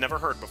which I'd never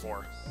heard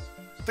before.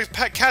 The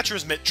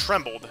catcher's mitt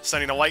trembled,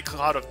 sending a light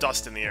cloud of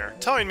dust in the air,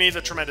 telling me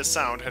the tremendous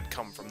sound had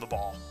come from the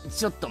ball.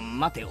 ちょっと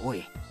待てお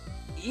い。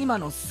今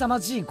の凄ま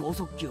じい剛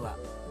速球は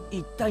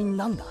一体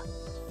なんだ？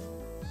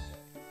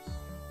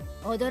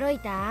驚い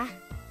た？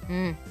う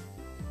ん。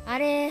あ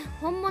れ、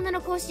本物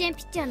の甲子園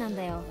ピッチャーなん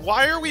だよ。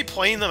Why are we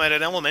playing them at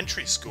an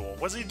elementary school?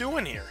 What's he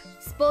doing here?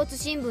 スポーツ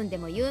新聞で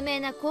も有名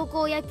な高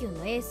校野球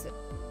のエース、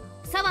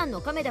左腕の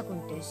亀田君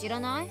って知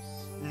らない？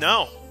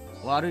 No.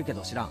 悪いけ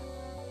ど知らん。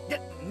で、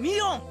ミ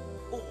ヨン、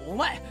お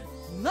前、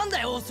なんだ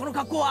よその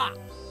格好は。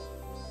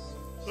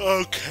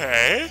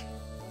Okay.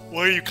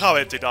 What are you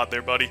commenting on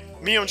there, buddy?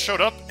 Mion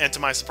showed up, and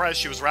to my surprise,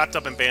 she was wrapped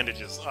up in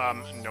bandages.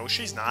 No,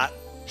 she's not.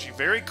 She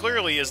very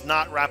clearly is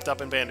not wrapped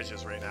up in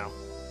bandages right now.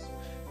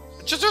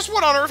 Just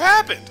what on earth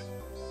happened?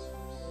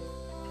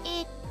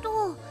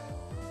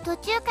 途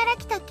中から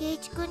来たケイ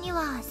チ君に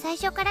は最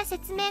初から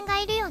説明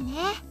がいるよね。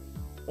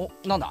お、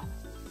なんだ？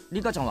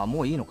リカちゃんは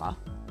もういいのか？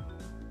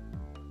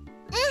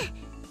うん、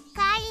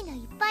可愛いの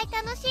いっぱい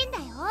楽しんだ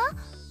よ。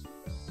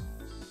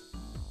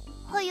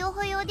ほよ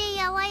ほよで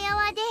やわや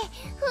わで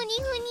ふに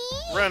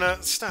ふに。Rena,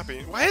 stop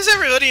it. Why is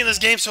everybody in this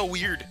game so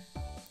weird?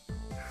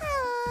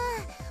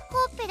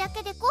 ほっぺだ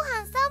けでご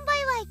飯3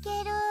杯はいけ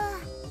る。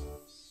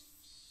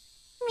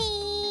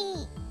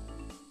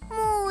も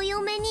うお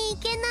嫁に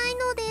行けない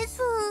ので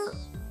す。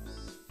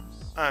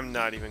I'm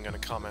not even gonna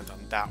comment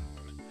on that one.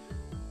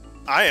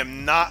 I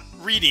am not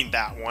reading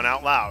that one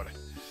out loud.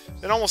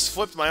 It almost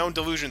flipped my own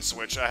delusion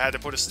switch. I had to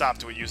put a stop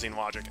to it using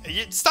logic.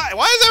 Stop!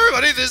 Why is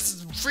everybody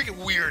this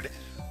freaking weird?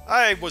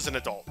 I was an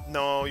adult.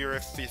 No, you're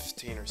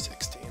 15 or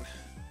 16,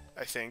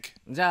 I think.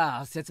 じ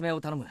ゃあ説明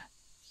を頼む。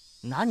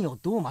何を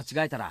どう間違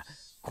えたら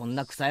こん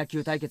な草野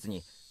球対決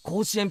に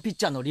甲子園ピッ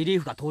チャーのリリー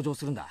フが登場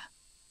するんだ。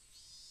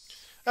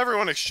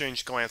Everyone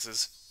exchanged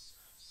glances.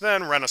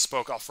 Then Rena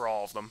spoke up for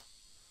all of them.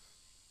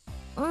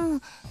 う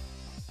ん。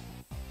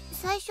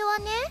最初は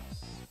ね、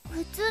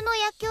普通の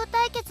野球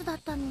対決だっ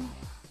たの。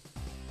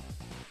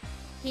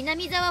ひな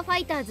みざわファ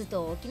イターズ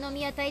と沖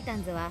宮タイタ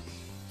ンズは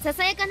さ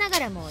さやかなが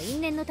らも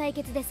因縁の対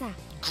決でさ。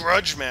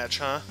Grudge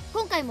match, huh?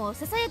 今回も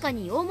ささやか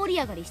に大盛り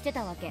上がりして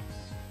たわけ。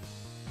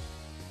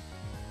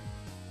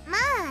ま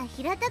あ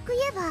平たく言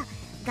えば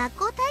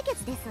学校対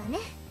決ですわね。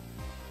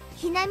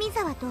ひなみ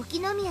ざわと沖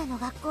宮の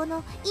学校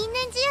の因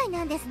縁試合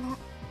なんですの。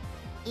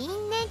因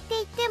縁って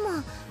言って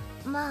も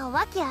まあ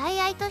和気あい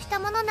あいとした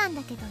ものなん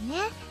だけどね。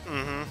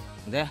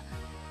で、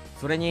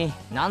それに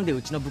なんで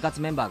うちの部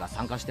活メンバーが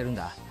参加してるん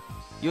だ？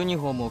ユニ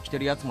フォームを着て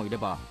るやつもいれ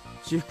ば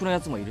私服の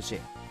やつもいるし、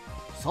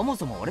そも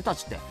そも俺た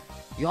ちって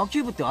野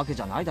球部ってわけ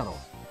じゃないだろう。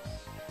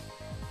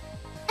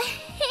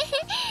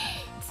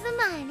つ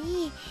ま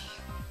り、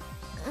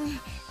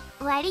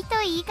割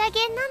といい加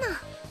減な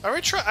の。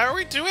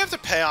Do we have to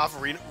pay off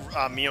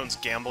Mion's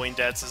gambling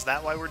debts? Is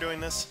that why we're doing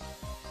this?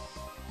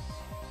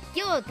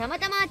 今日たま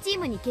たまチー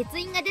ムに欠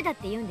員が出たっ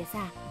て言うんでさ、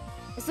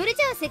それ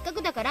じゃあせっか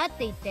くだからっ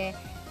て言って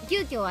急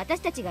遽私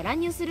たちが乱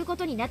入するこ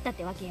とになったっ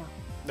てわけよ。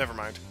 Never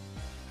mind.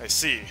 I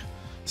see.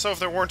 So if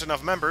there weren't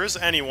enough members,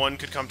 anyone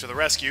could come to the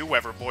rescue,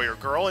 whether boy or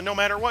girl, and no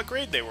matter what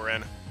grade they were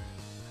in.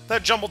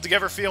 That jumbled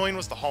together feeling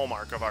was the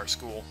hallmark of our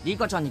school. リ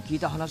カちゃんに聞い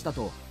た話だ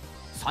と、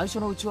最初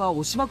のうちは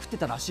押しまくって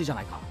たらしいじゃ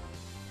ないか。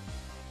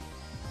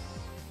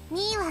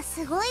ミーは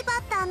すごいバ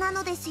ッターな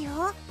のです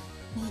よ。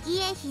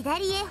右へ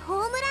左へホ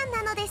ーム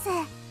ランなのです。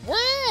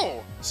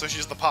 Woo! So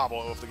she's the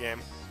Pablo of the game.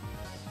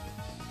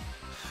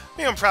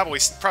 Mion proudly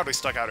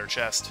stuck out her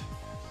chest.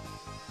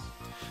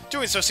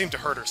 Doing so seemed to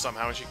hurt her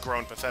somehow, and she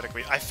groaned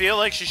pathetically. I feel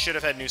like she should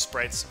have had new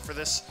sprites for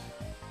this.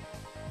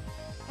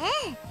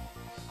 ええ、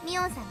ミ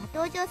オンさんが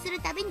登場する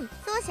たびに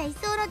走者一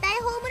掃の大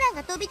ホームラン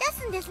が飛び出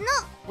すんですの。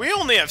 We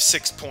only have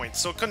 6 points,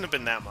 so it couldn't have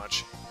been that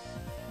much.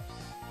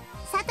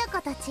 サト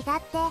コと違っ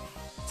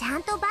てちゃ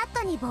んとバッ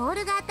トにボー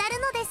ルが当たる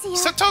のですよ。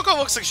 Satoko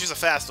looks like she's a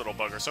fast little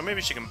bugger, so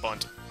maybe she can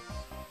bunt.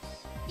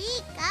 リ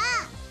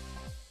カ、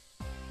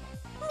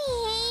ミ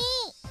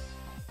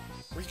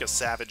ー。Rika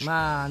Savage.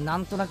 まあな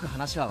んとなく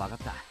話は分かっ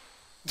た。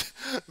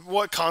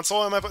What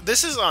console am I?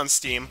 This is on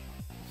Steam,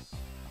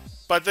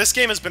 but this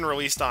game has been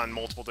released on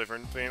multiple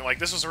different things. Like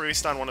this was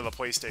released on one of the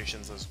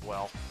PlayStations as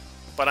well,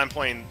 but I'm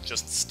playing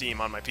just Steam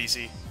on my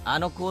PC. あ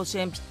の甲子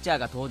園ピッチャー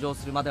が登場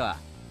するまでは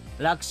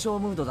楽勝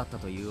ムードだった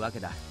というわけ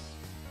だ。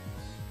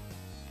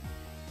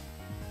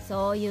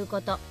そういう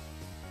こと。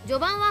序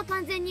盤は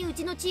完全にう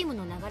ちのチーム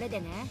の流れで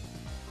ね、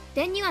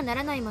点にはな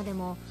らないまで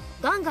も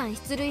ガンガン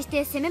出塁し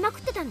て攻めまく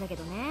ってたんだけ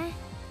どね。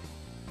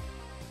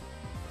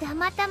た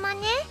またま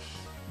ね、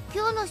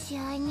今日の試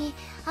合に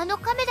あの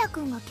亀田く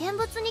んが見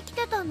物に来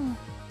てたの。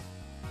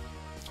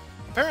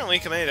 Apparently,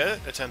 Kameda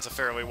attends a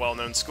fairly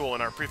well-known school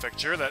in our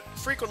prefecture that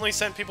frequently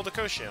sent people to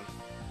Koshin.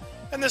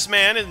 And this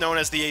man is known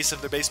as the ace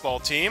of the baseball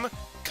team.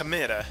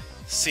 Kameda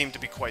seemed to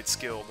be quite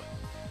skilled.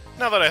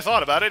 Now that I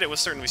thought about it, it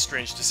was certainly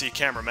strange to see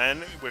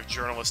cameramen with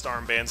journalist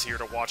armbands here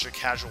to watch a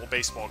casual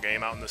baseball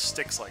game out in the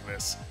sticks like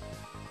this.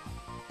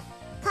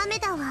 亀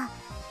田は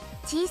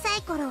小さ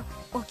い頃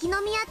沖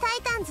宮タ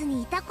イタンズ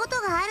にいたこと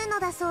があるの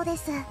だそうで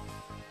す。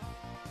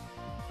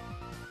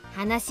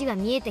話は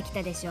見えてき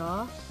たでし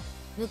ょ。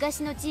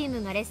昔のチー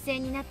ムが劣勢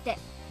になって、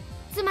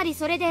つまり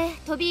それで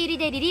飛び入り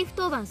でリリーフ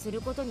登板す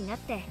ることになっ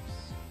て、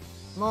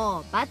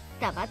もうバッ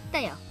タ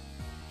よ。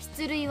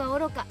出塁はお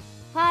ろか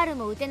ファール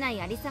も打てな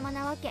いありさま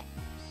なわけ。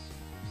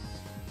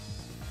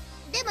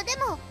で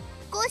も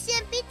甲子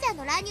園ピッチャー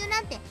の乱入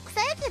なんて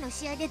草野球の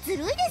試合でず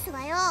るいです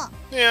わよ。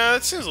 Yeah,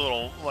 it seems a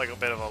little like a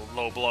bit of a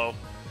low blow.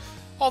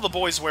 All the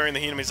boys wearing the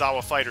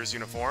Hinamizawa Fighters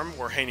uniform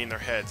were hanging their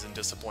heads in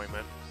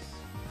disappointment.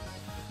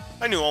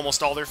 I knew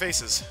almost all their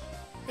faces.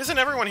 Isn't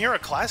everyone here a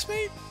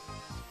classmate?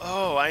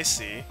 Oh, I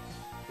see.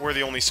 We're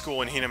the only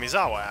school in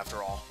Hinamizawa, after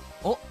all.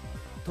 お、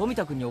富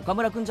田君に岡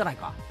村君じゃない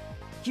か。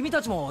君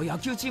たちも野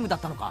球チームだっ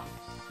たのか。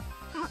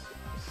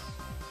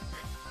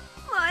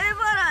前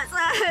原さ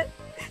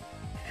ん。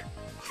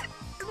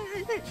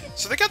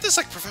 So they got this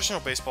like professional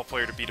baseball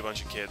player to beat a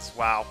bunch of kids.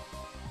 Wow.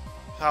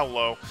 How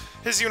low.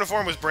 His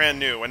uniform was brand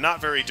new and not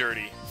very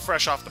dirty,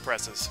 fresh off the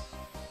presses.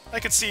 I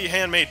could see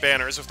handmade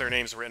banners with their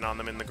names written on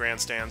them in the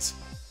grandstands.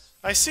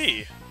 I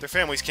see. Their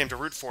families came to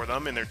root for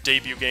them in their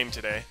debut game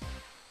today.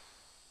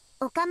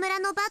 岡村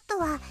のバット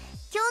は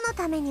今日の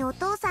ためにお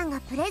父さんが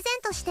プレゼン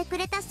トしてく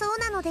れたそう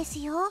なのです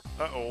よ。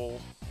 Uh-oh.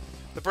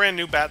 The brand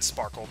new bat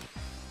sparkled.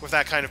 With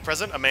that kind of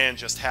present, a man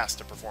just has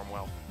to perform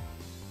well.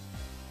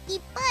 い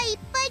っぱい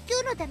今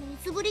日のために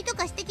素振りと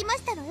かしてきま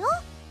したのよ。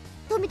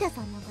富田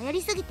さんなんかや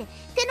りすぎて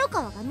手の皮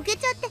がむけ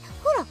ちゃって、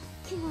ほら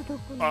気の毒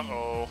に。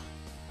 Uh-oh.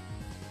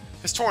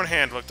 His torn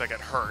hand looked like it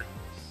hurt,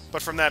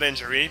 but from that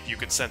injury, you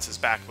could sense his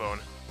backbone.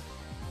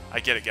 I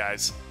get it,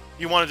 guys.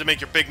 You wanted to make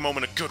your big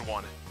moment a good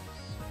one.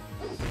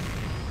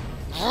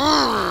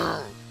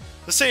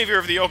 The savior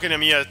of the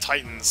Okinomiya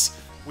Titans.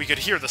 We could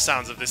hear the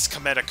sounds of this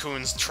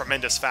Kameda-kun's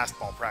tremendous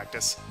fastball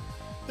practice.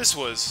 This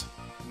was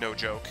no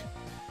joke.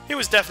 He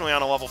was definitely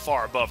on a level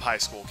far above high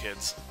school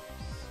kids.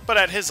 But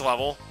at his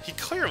level, he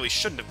clearly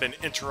shouldn't have been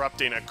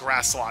interrupting a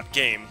grass lot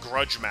game,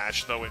 grudge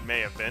match though it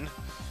may have been.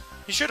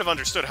 He should have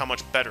understood how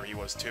much better he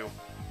was too.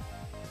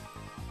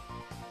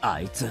 あ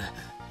いつ、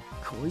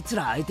こいつ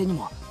ら相手に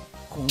も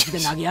本気で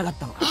投げやがっ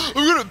たのか。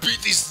I'm gonna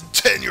beat these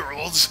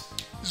 10-year-olds.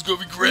 It's gonna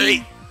be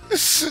great.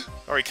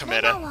 Alright,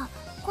 メガ Kameda. は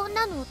こん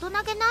なの大人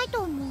げない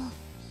と思う。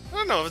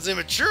 I don't know if it's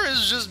immature,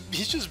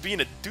 he's just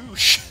being a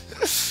douche.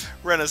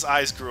 Rena's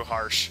eyes grew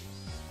harsh.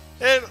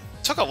 It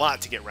took a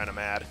lot to get Rena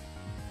mad.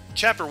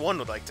 Chapter 1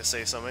 would like to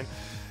say something.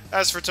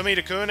 As for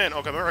Tomita-kun and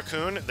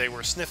Okamura-kun, they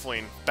were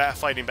sniffling,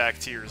 fighting back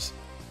tears.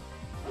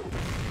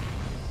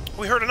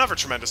 We heard another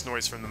tremendous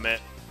noise from the mitt.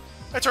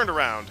 I turned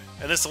around,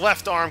 and this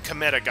left-arm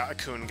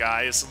Kameda-kun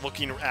guy is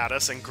looking at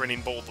us and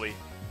grinning boldly.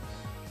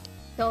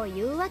 と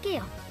いうわけ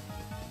よ。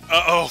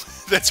 Uh-oh,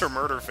 that's her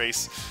murder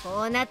face.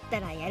 こうなった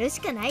らやる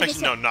しかないで Actually,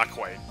 しょ。 no, not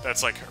quite.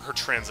 That's like her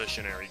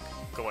transitionary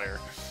glare.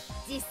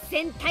 実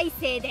戦態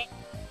勢で。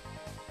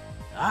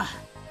ああ、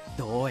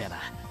どうやら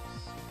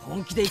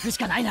本気で行くし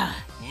かないな。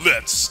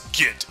 Let's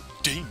get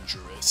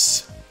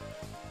dangerous.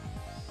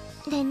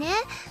 でね、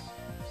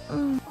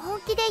本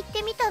気で言っ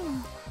てみたの。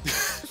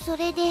そ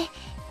れで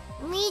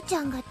みーち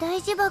ゃんが大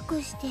自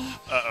爆して。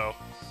Uh-oh.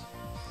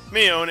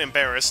 Mion,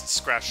 embarrassed,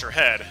 scratched her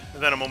head,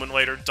 then a moment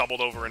later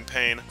doubled over in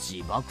pain.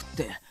 自爆っ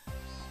て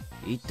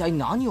一体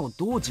何を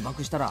どう自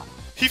爆したら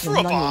He こ threw ん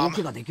a なに大 bomb.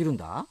 怪我できるん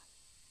だ？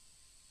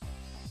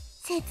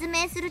説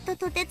明すると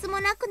とてつも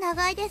なく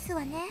長いです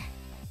わね。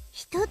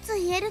一つ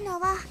言えるの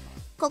は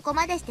ここ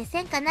までして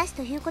戦果なし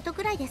ということ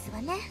くらいですわ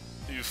ね。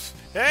Oof.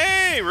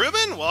 Hey,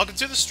 Ruben, welcome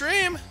to the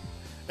stream.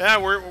 Yeah,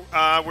 we're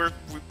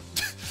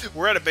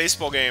at a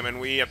baseball game,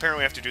 and we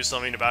apparently have to do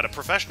something about a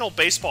professional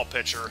baseball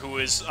pitcher who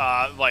is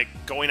like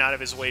going out of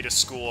his way to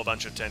school a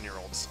bunch of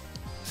 10-year-olds.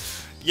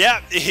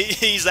 Yeah,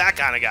 he's that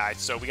kind of guy.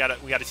 So we gotta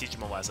teach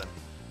him a lesson.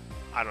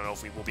 I don't know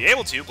if we will be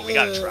able to, but we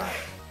gotta try.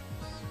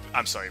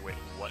 I'm sorry. Wait,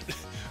 what?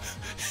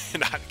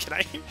 Can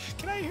I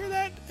hear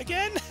that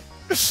again?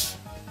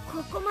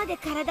 ここまで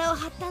体を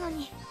張ったの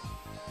に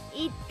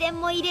1点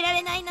も入れら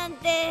れないなん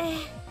て。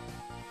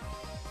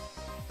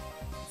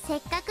せ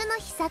っかくの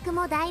秘策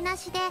も台無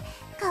しで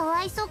か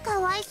わいそうな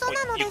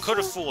の You です。 could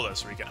have fooled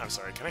us, Rika. I'm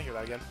sorry. Can I hear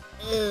that again? こ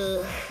こ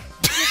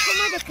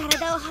まで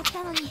体を張っ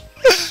たのに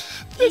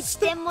1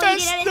点も入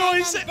れられないな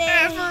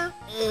んて。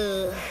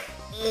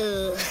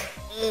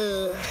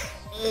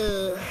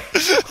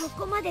こ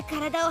こまで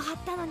体を張っ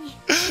たのに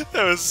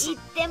That was. 1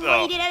点も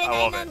入れられ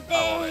ないなんて。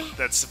 I love it.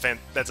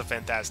 That's a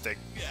fantastic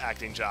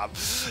acting job.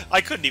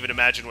 I couldn't even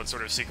imagine what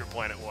sort of secret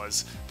plan it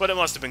was, but it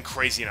must have been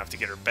crazy enough to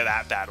get her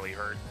that badly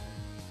hurt.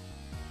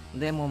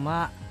 でも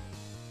まあ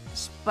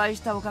失敗し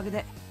たおかげ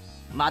で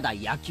まだ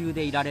野球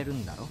でいられる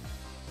んだろ。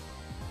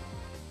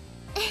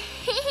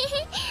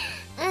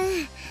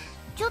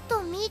ちょっ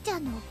とみーちゃ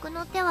んの奥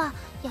の手は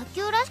野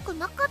球らしく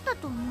なかった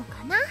と思う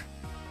かな。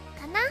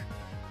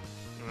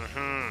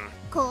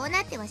こう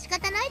なっては仕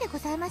方ないでご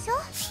ざいましょう。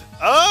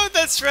 Oh,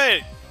 that's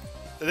right.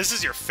 This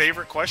is your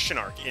favorite question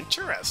arc.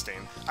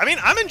 Interesting. I mean,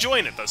 I'm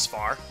enjoying it thus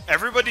far.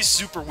 Everybody's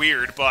super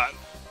weird, but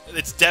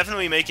it's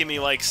definitely making me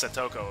like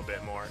Satoko a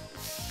bit more.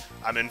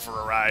 I'm in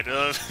for a ride.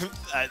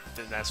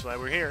 That's why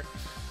we're here.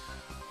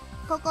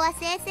 ここは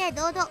正々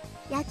堂々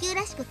野球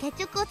らしく決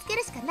着をつけ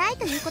るしかない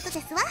ということで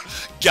すわ。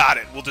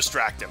 Got it. We'll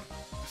distract him.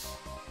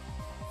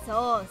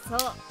 そうそう。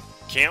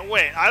 Can't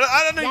wait. I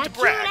don't mean 野 to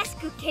球ら brag. し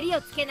く蹴り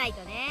をつけない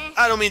とね。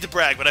 I don't mean to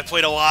brag, but I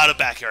played a lot of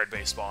backyard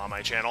baseball on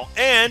my channel,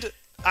 and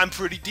I'm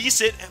pretty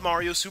decent at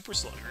Mario Super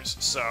Sluggers,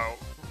 so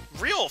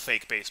real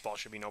fake baseball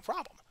should be no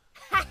problem.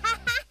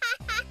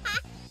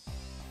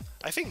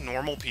 I think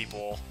normal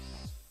people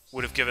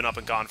would have given up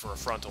and gone for a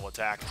frontal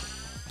attack,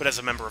 but as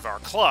a member of our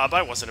club,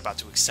 I wasn't about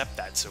to accept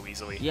that so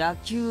easily. 野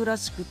球ら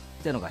しくっ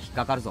てのが引っ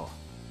かかるぞ。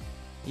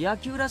野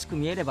球らしく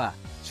見えれば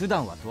手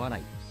段は問わな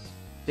いっ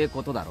て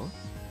ことだろ。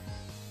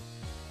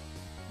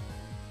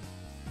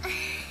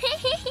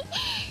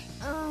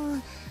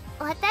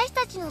私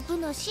たちの部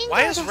の信条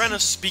Why だ is し。 Rena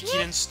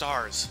speaking in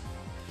stars?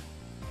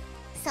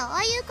 そう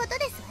いうこと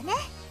ですわね。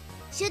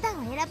手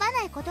段を選ば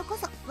ないことこ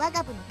そ我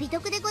が部の美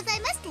徳でござ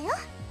いましたよ。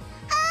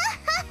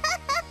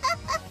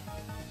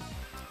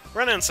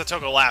Rena and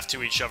Satoko laughed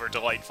to each other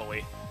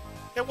delightfully.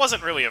 It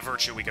wasn't really a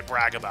virtue we could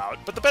brag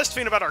about, but the best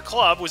thing about our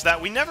club was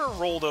that we never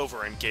rolled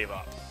over and gave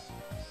up.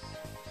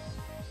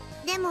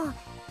 でも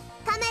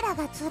カメラ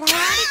がずらーり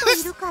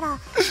といるから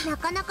な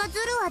かなかズ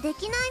ルはで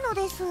きないの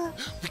です。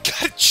 We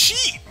gotta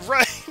cheat,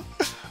 right?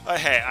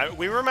 Hey,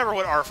 we remember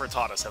what Arthur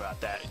taught us about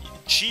that.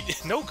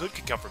 No good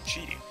could come from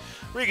cheating.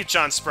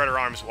 Rika-chan spread her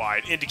arms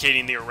wide,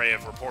 indicating the array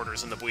of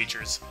reporters in the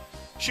bleachers.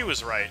 She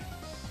was right.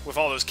 With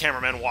all those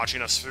cameramen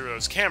watching us through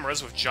those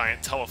cameras with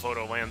giant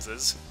telephoto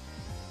lenses,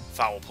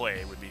 foul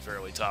play would be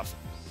fairly tough.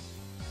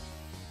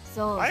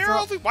 Why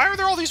are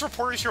there all these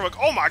reporters here like,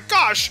 oh my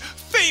gosh,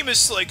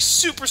 famous, like,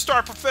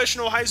 superstar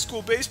professional high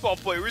school baseball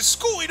player is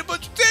schooling a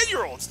bunch of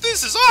 10-year-olds.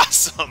 This is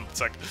awesome.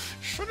 It's like,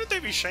 shouldn't they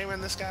be shaming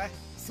this guy?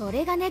 そ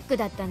れがネック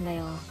だったんだ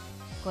よ。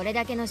これ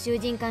だけの囚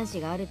人監視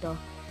があると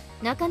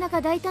なかなか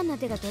大胆な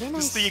手が取れな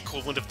い This し。 is the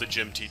equivalent of the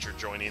gym teacher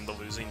joining the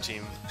losing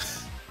team.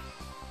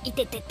 い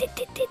ててて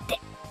ててて。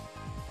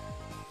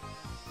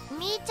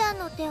みーちゃん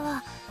の手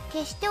は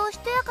決しておし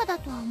とやかだ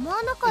とは思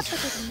わなかったけ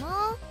ど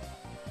な。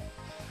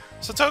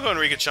Satoko and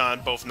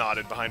Rika-chan both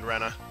nodded behind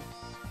Rena.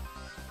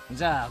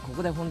 じゃあこ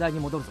こで本題に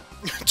戻るぞ。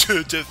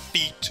To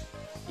defeat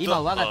今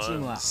the 我がチー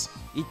ムは Uns.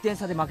 1点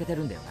差で負けて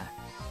るんだよな。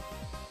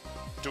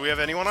 Do we have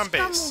anyone on しか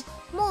base?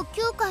 ももう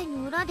9回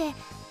の裏で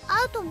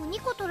アウトも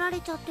2個取られ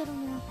ちゃってる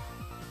の。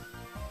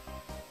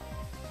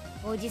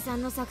おじさ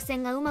んの作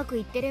戦がうまく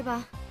いってれ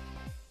ば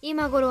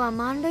今頃は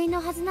満塁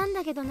のはずなん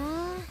だけどな。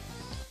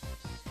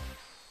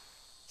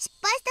失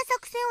敗した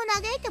作戦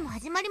を嘆いても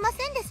始まりま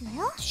せんですの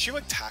よ。 Did she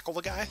like tackle the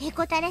guy? へ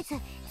こたれず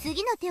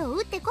次の手を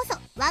打ってこそ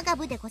我が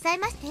部でござい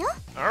ましたよ。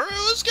 Alright,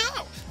 let's go!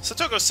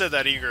 Satoko said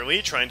that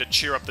eagerly, trying to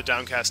cheer up the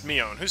downcast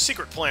Mion, whose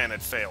secret plan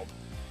had failed.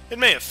 It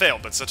may have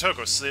failed, but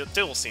Satoko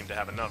still seemed to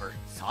have another.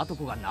 サト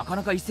コがなか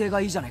なか威勢が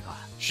いいじゃないか。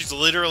 She's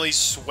literally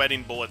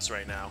sweating bullets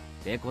right now. っ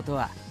てこと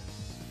は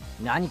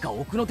何か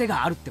奥の手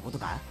があるってこと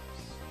か？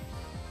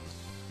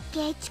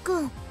圭一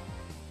君、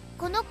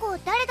この子を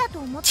誰だと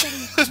思ってる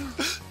の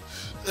か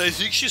な？ I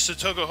think she's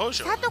Satoko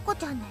Hojo. さとこ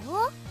ちゃんだ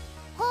よ。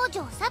北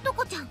条さと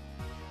こちゃん。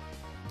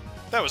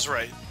 That was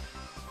right.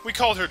 We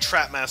called her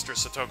Trapmaster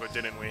Satoko,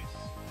 didn't we?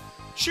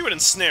 She would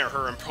ensnare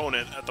her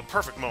opponent at the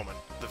perfect moment,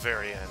 the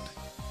very end.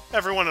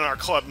 Everyone in our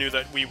club knew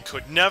that we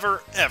could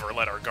never, ever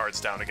let our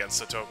guards down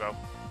against Satoko.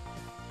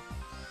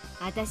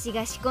 私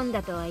が仕込ん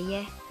だとはい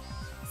え、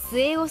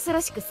末恐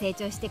ろしく成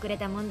長してくれ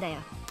たもんだよ。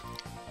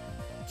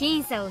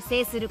僅差を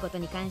制すること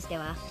に関して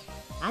は、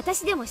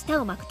私でも舌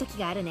を巻く時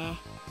があるね。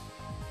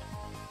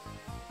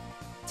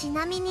ち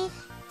なみに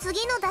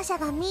次の打者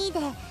がミーで、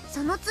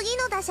その次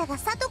の打者が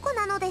さとこ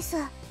なのです。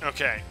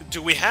 Okay,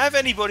 do we have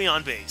anybody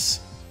on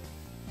base?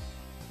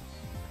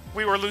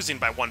 We were losing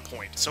by 1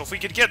 point, so if we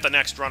could get the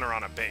next runner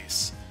on a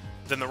base,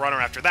 then the runner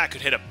after that could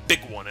hit a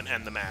big one and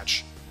end the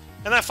match.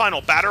 And that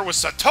final batter was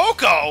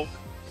Satoko!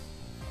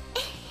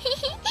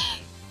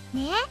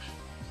 ねえ、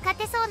勝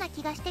てそうな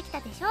気がしてき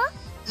たでしょ？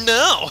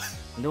 No!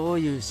 どう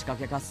いう仕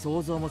掛けか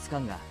想像もつか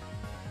んが、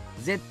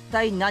絶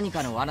対何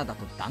かの罠だ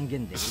と断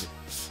言できる。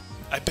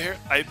I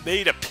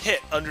made a pit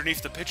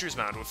underneath the pitcher's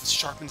mound with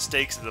sharpened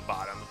stakes at the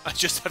bottom. I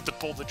just have to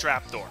pull the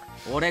trapdoor.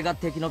 俺が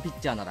敵のピッ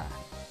チャーなら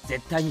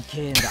絶対に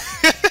敬遠だ。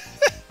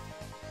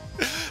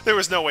There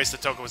was no way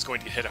Satoko was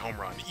going to hit a home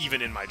run,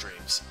 even in my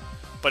dreams.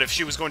 But if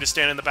she was going to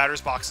stand in the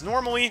batter's box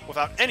normally,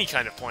 without any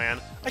kind of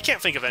plan, I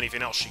can't think of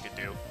anything else she could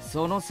do.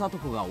 そのサト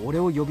コが俺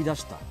を呼び出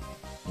した。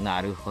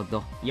なるほ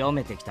ど、読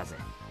めてきたぜ。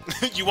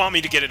You want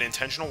me to get an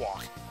intentional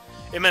walk?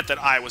 It meant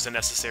that I was a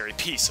necessary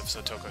piece of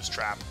Sotoko's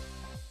trap.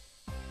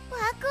 ワ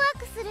クワ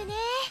クするね。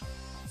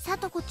さ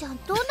とこちゃん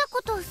どんな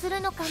ことをす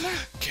るのかな。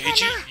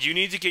 Keiji, you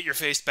need to get your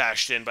face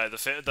bashed in by the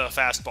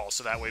fastball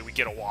so that way we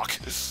get a walk.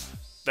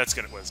 That's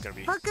what it's gonna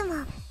be. 僕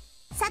も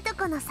さと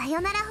このさ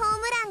よならホー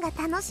ムラ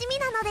ンが楽しみ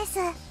なのです。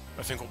 I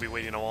think we'll be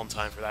waiting a long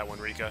time for that one,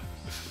 Rika.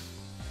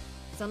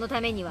 その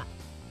ためには、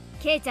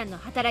ケイちゃんの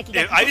働き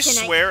が I 欠かせ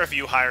ない。 swear if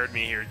you hired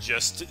me here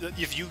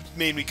if you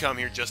made me come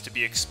here just to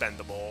be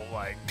expendable,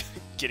 like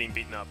getting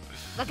beaten up.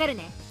 わかる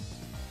ね。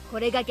こ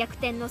れが逆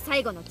転の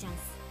最後のチャン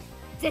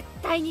ス。絶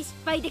対に失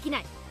敗できな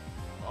い。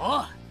お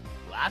う、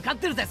分かっ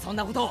てるぜそん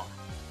なこと。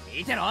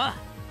見てろ、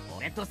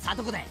俺とサ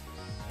トコで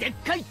でっ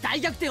かい大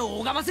逆転を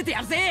拝ませて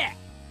やるぜ。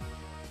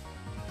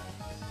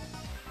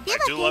では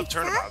ケイチ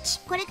さん、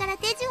これから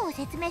手順を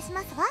説明し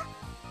ますわ。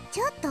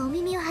ちょっとお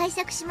耳を拝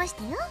借しまし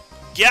たよ。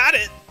 Got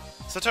it!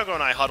 Satoko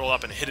and I huddled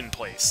up in a hidden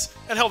place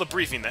and held a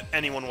briefing that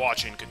anyone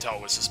watching could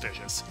tell was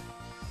suspicious.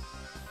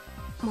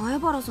 前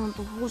原さん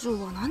と北条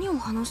は何を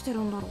話してる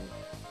んだろ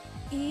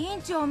う。委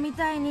員長み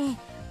たいに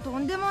と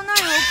んでもない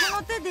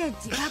奥の手で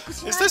自白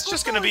しないことを。 Is this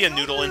just going to be a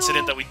noodle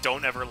incident that we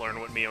don't ever learn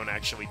what Mion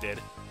actually did?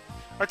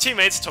 Our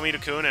teammates,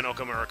 Tomita-kun and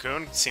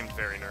Okamura-kun, seemed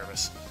very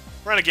nervous.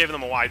 Rena gave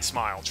them a wide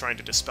smile, trying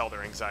to dispel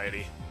their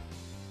anxiety.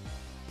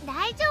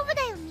 大丈夫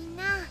だよみん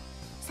な。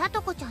さ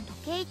とこちゃんと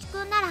ケイチ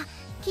くんなら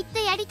きっと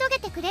やり遂げ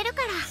てくれる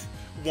から。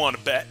 Wanna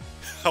bet?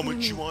 How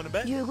much you wanna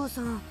bet? ユーゴさ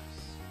ん、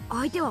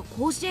相手は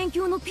甲子園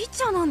級のピッ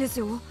チャーなんです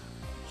よ。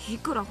い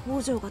くら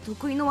北条が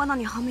得意の罠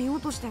にはめよ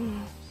うとしても。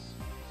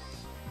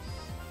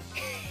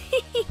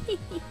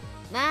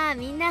まあ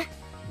みんな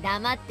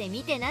黙って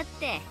見てなっ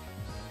て。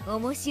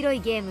面白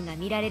いゲームが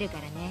見られるか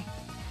らね。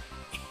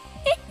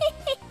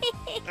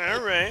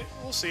Alright,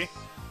 we'll see.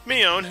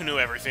 Mion, who knew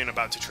everything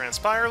about to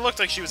transpire, looked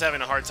like she was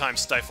having a hard time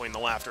stifling the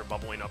laughter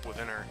bubbling up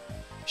within her.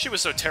 She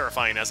was so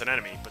terrifying as an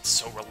enemy, but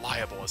so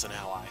reliable as an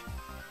ally.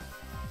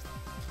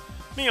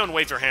 Mion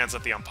waved her hands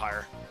at the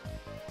umpire.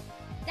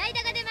 代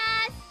打が出ま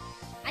す。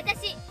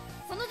私、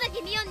園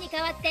崎ミオンに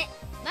代わって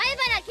前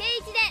原圭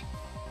一で。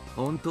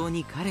本当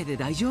に彼で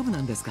大丈夫な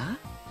んですか？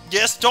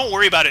 Yes, don't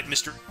worry about it,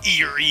 Mr.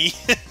 Eerie.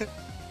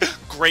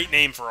 Great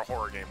name for a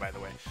horror game, by the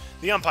way.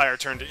 The umpire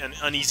turned an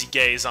uneasy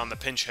gaze on the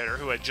pinch hitter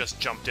who had just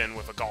jumped in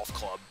with a golf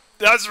club.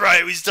 That's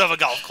right, we still have a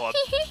golf club.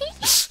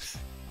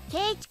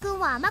 ケイチくん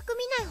は甘く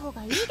見ない方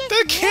がいいですね。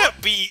 That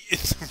can't be in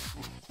the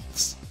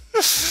rules.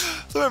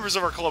 The members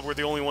of our club were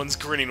the only ones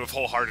grinning with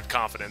wholehearted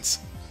confidence.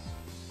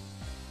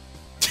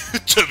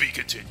 To be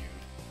continued.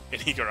 In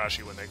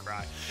Higurashi when they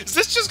cry. Is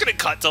this just gonna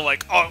cut to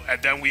like, oh, and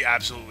then we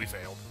absolutely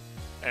failed?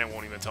 And it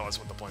won't even tell us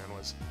what the plan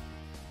was.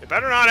 It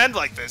better not end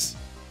like this.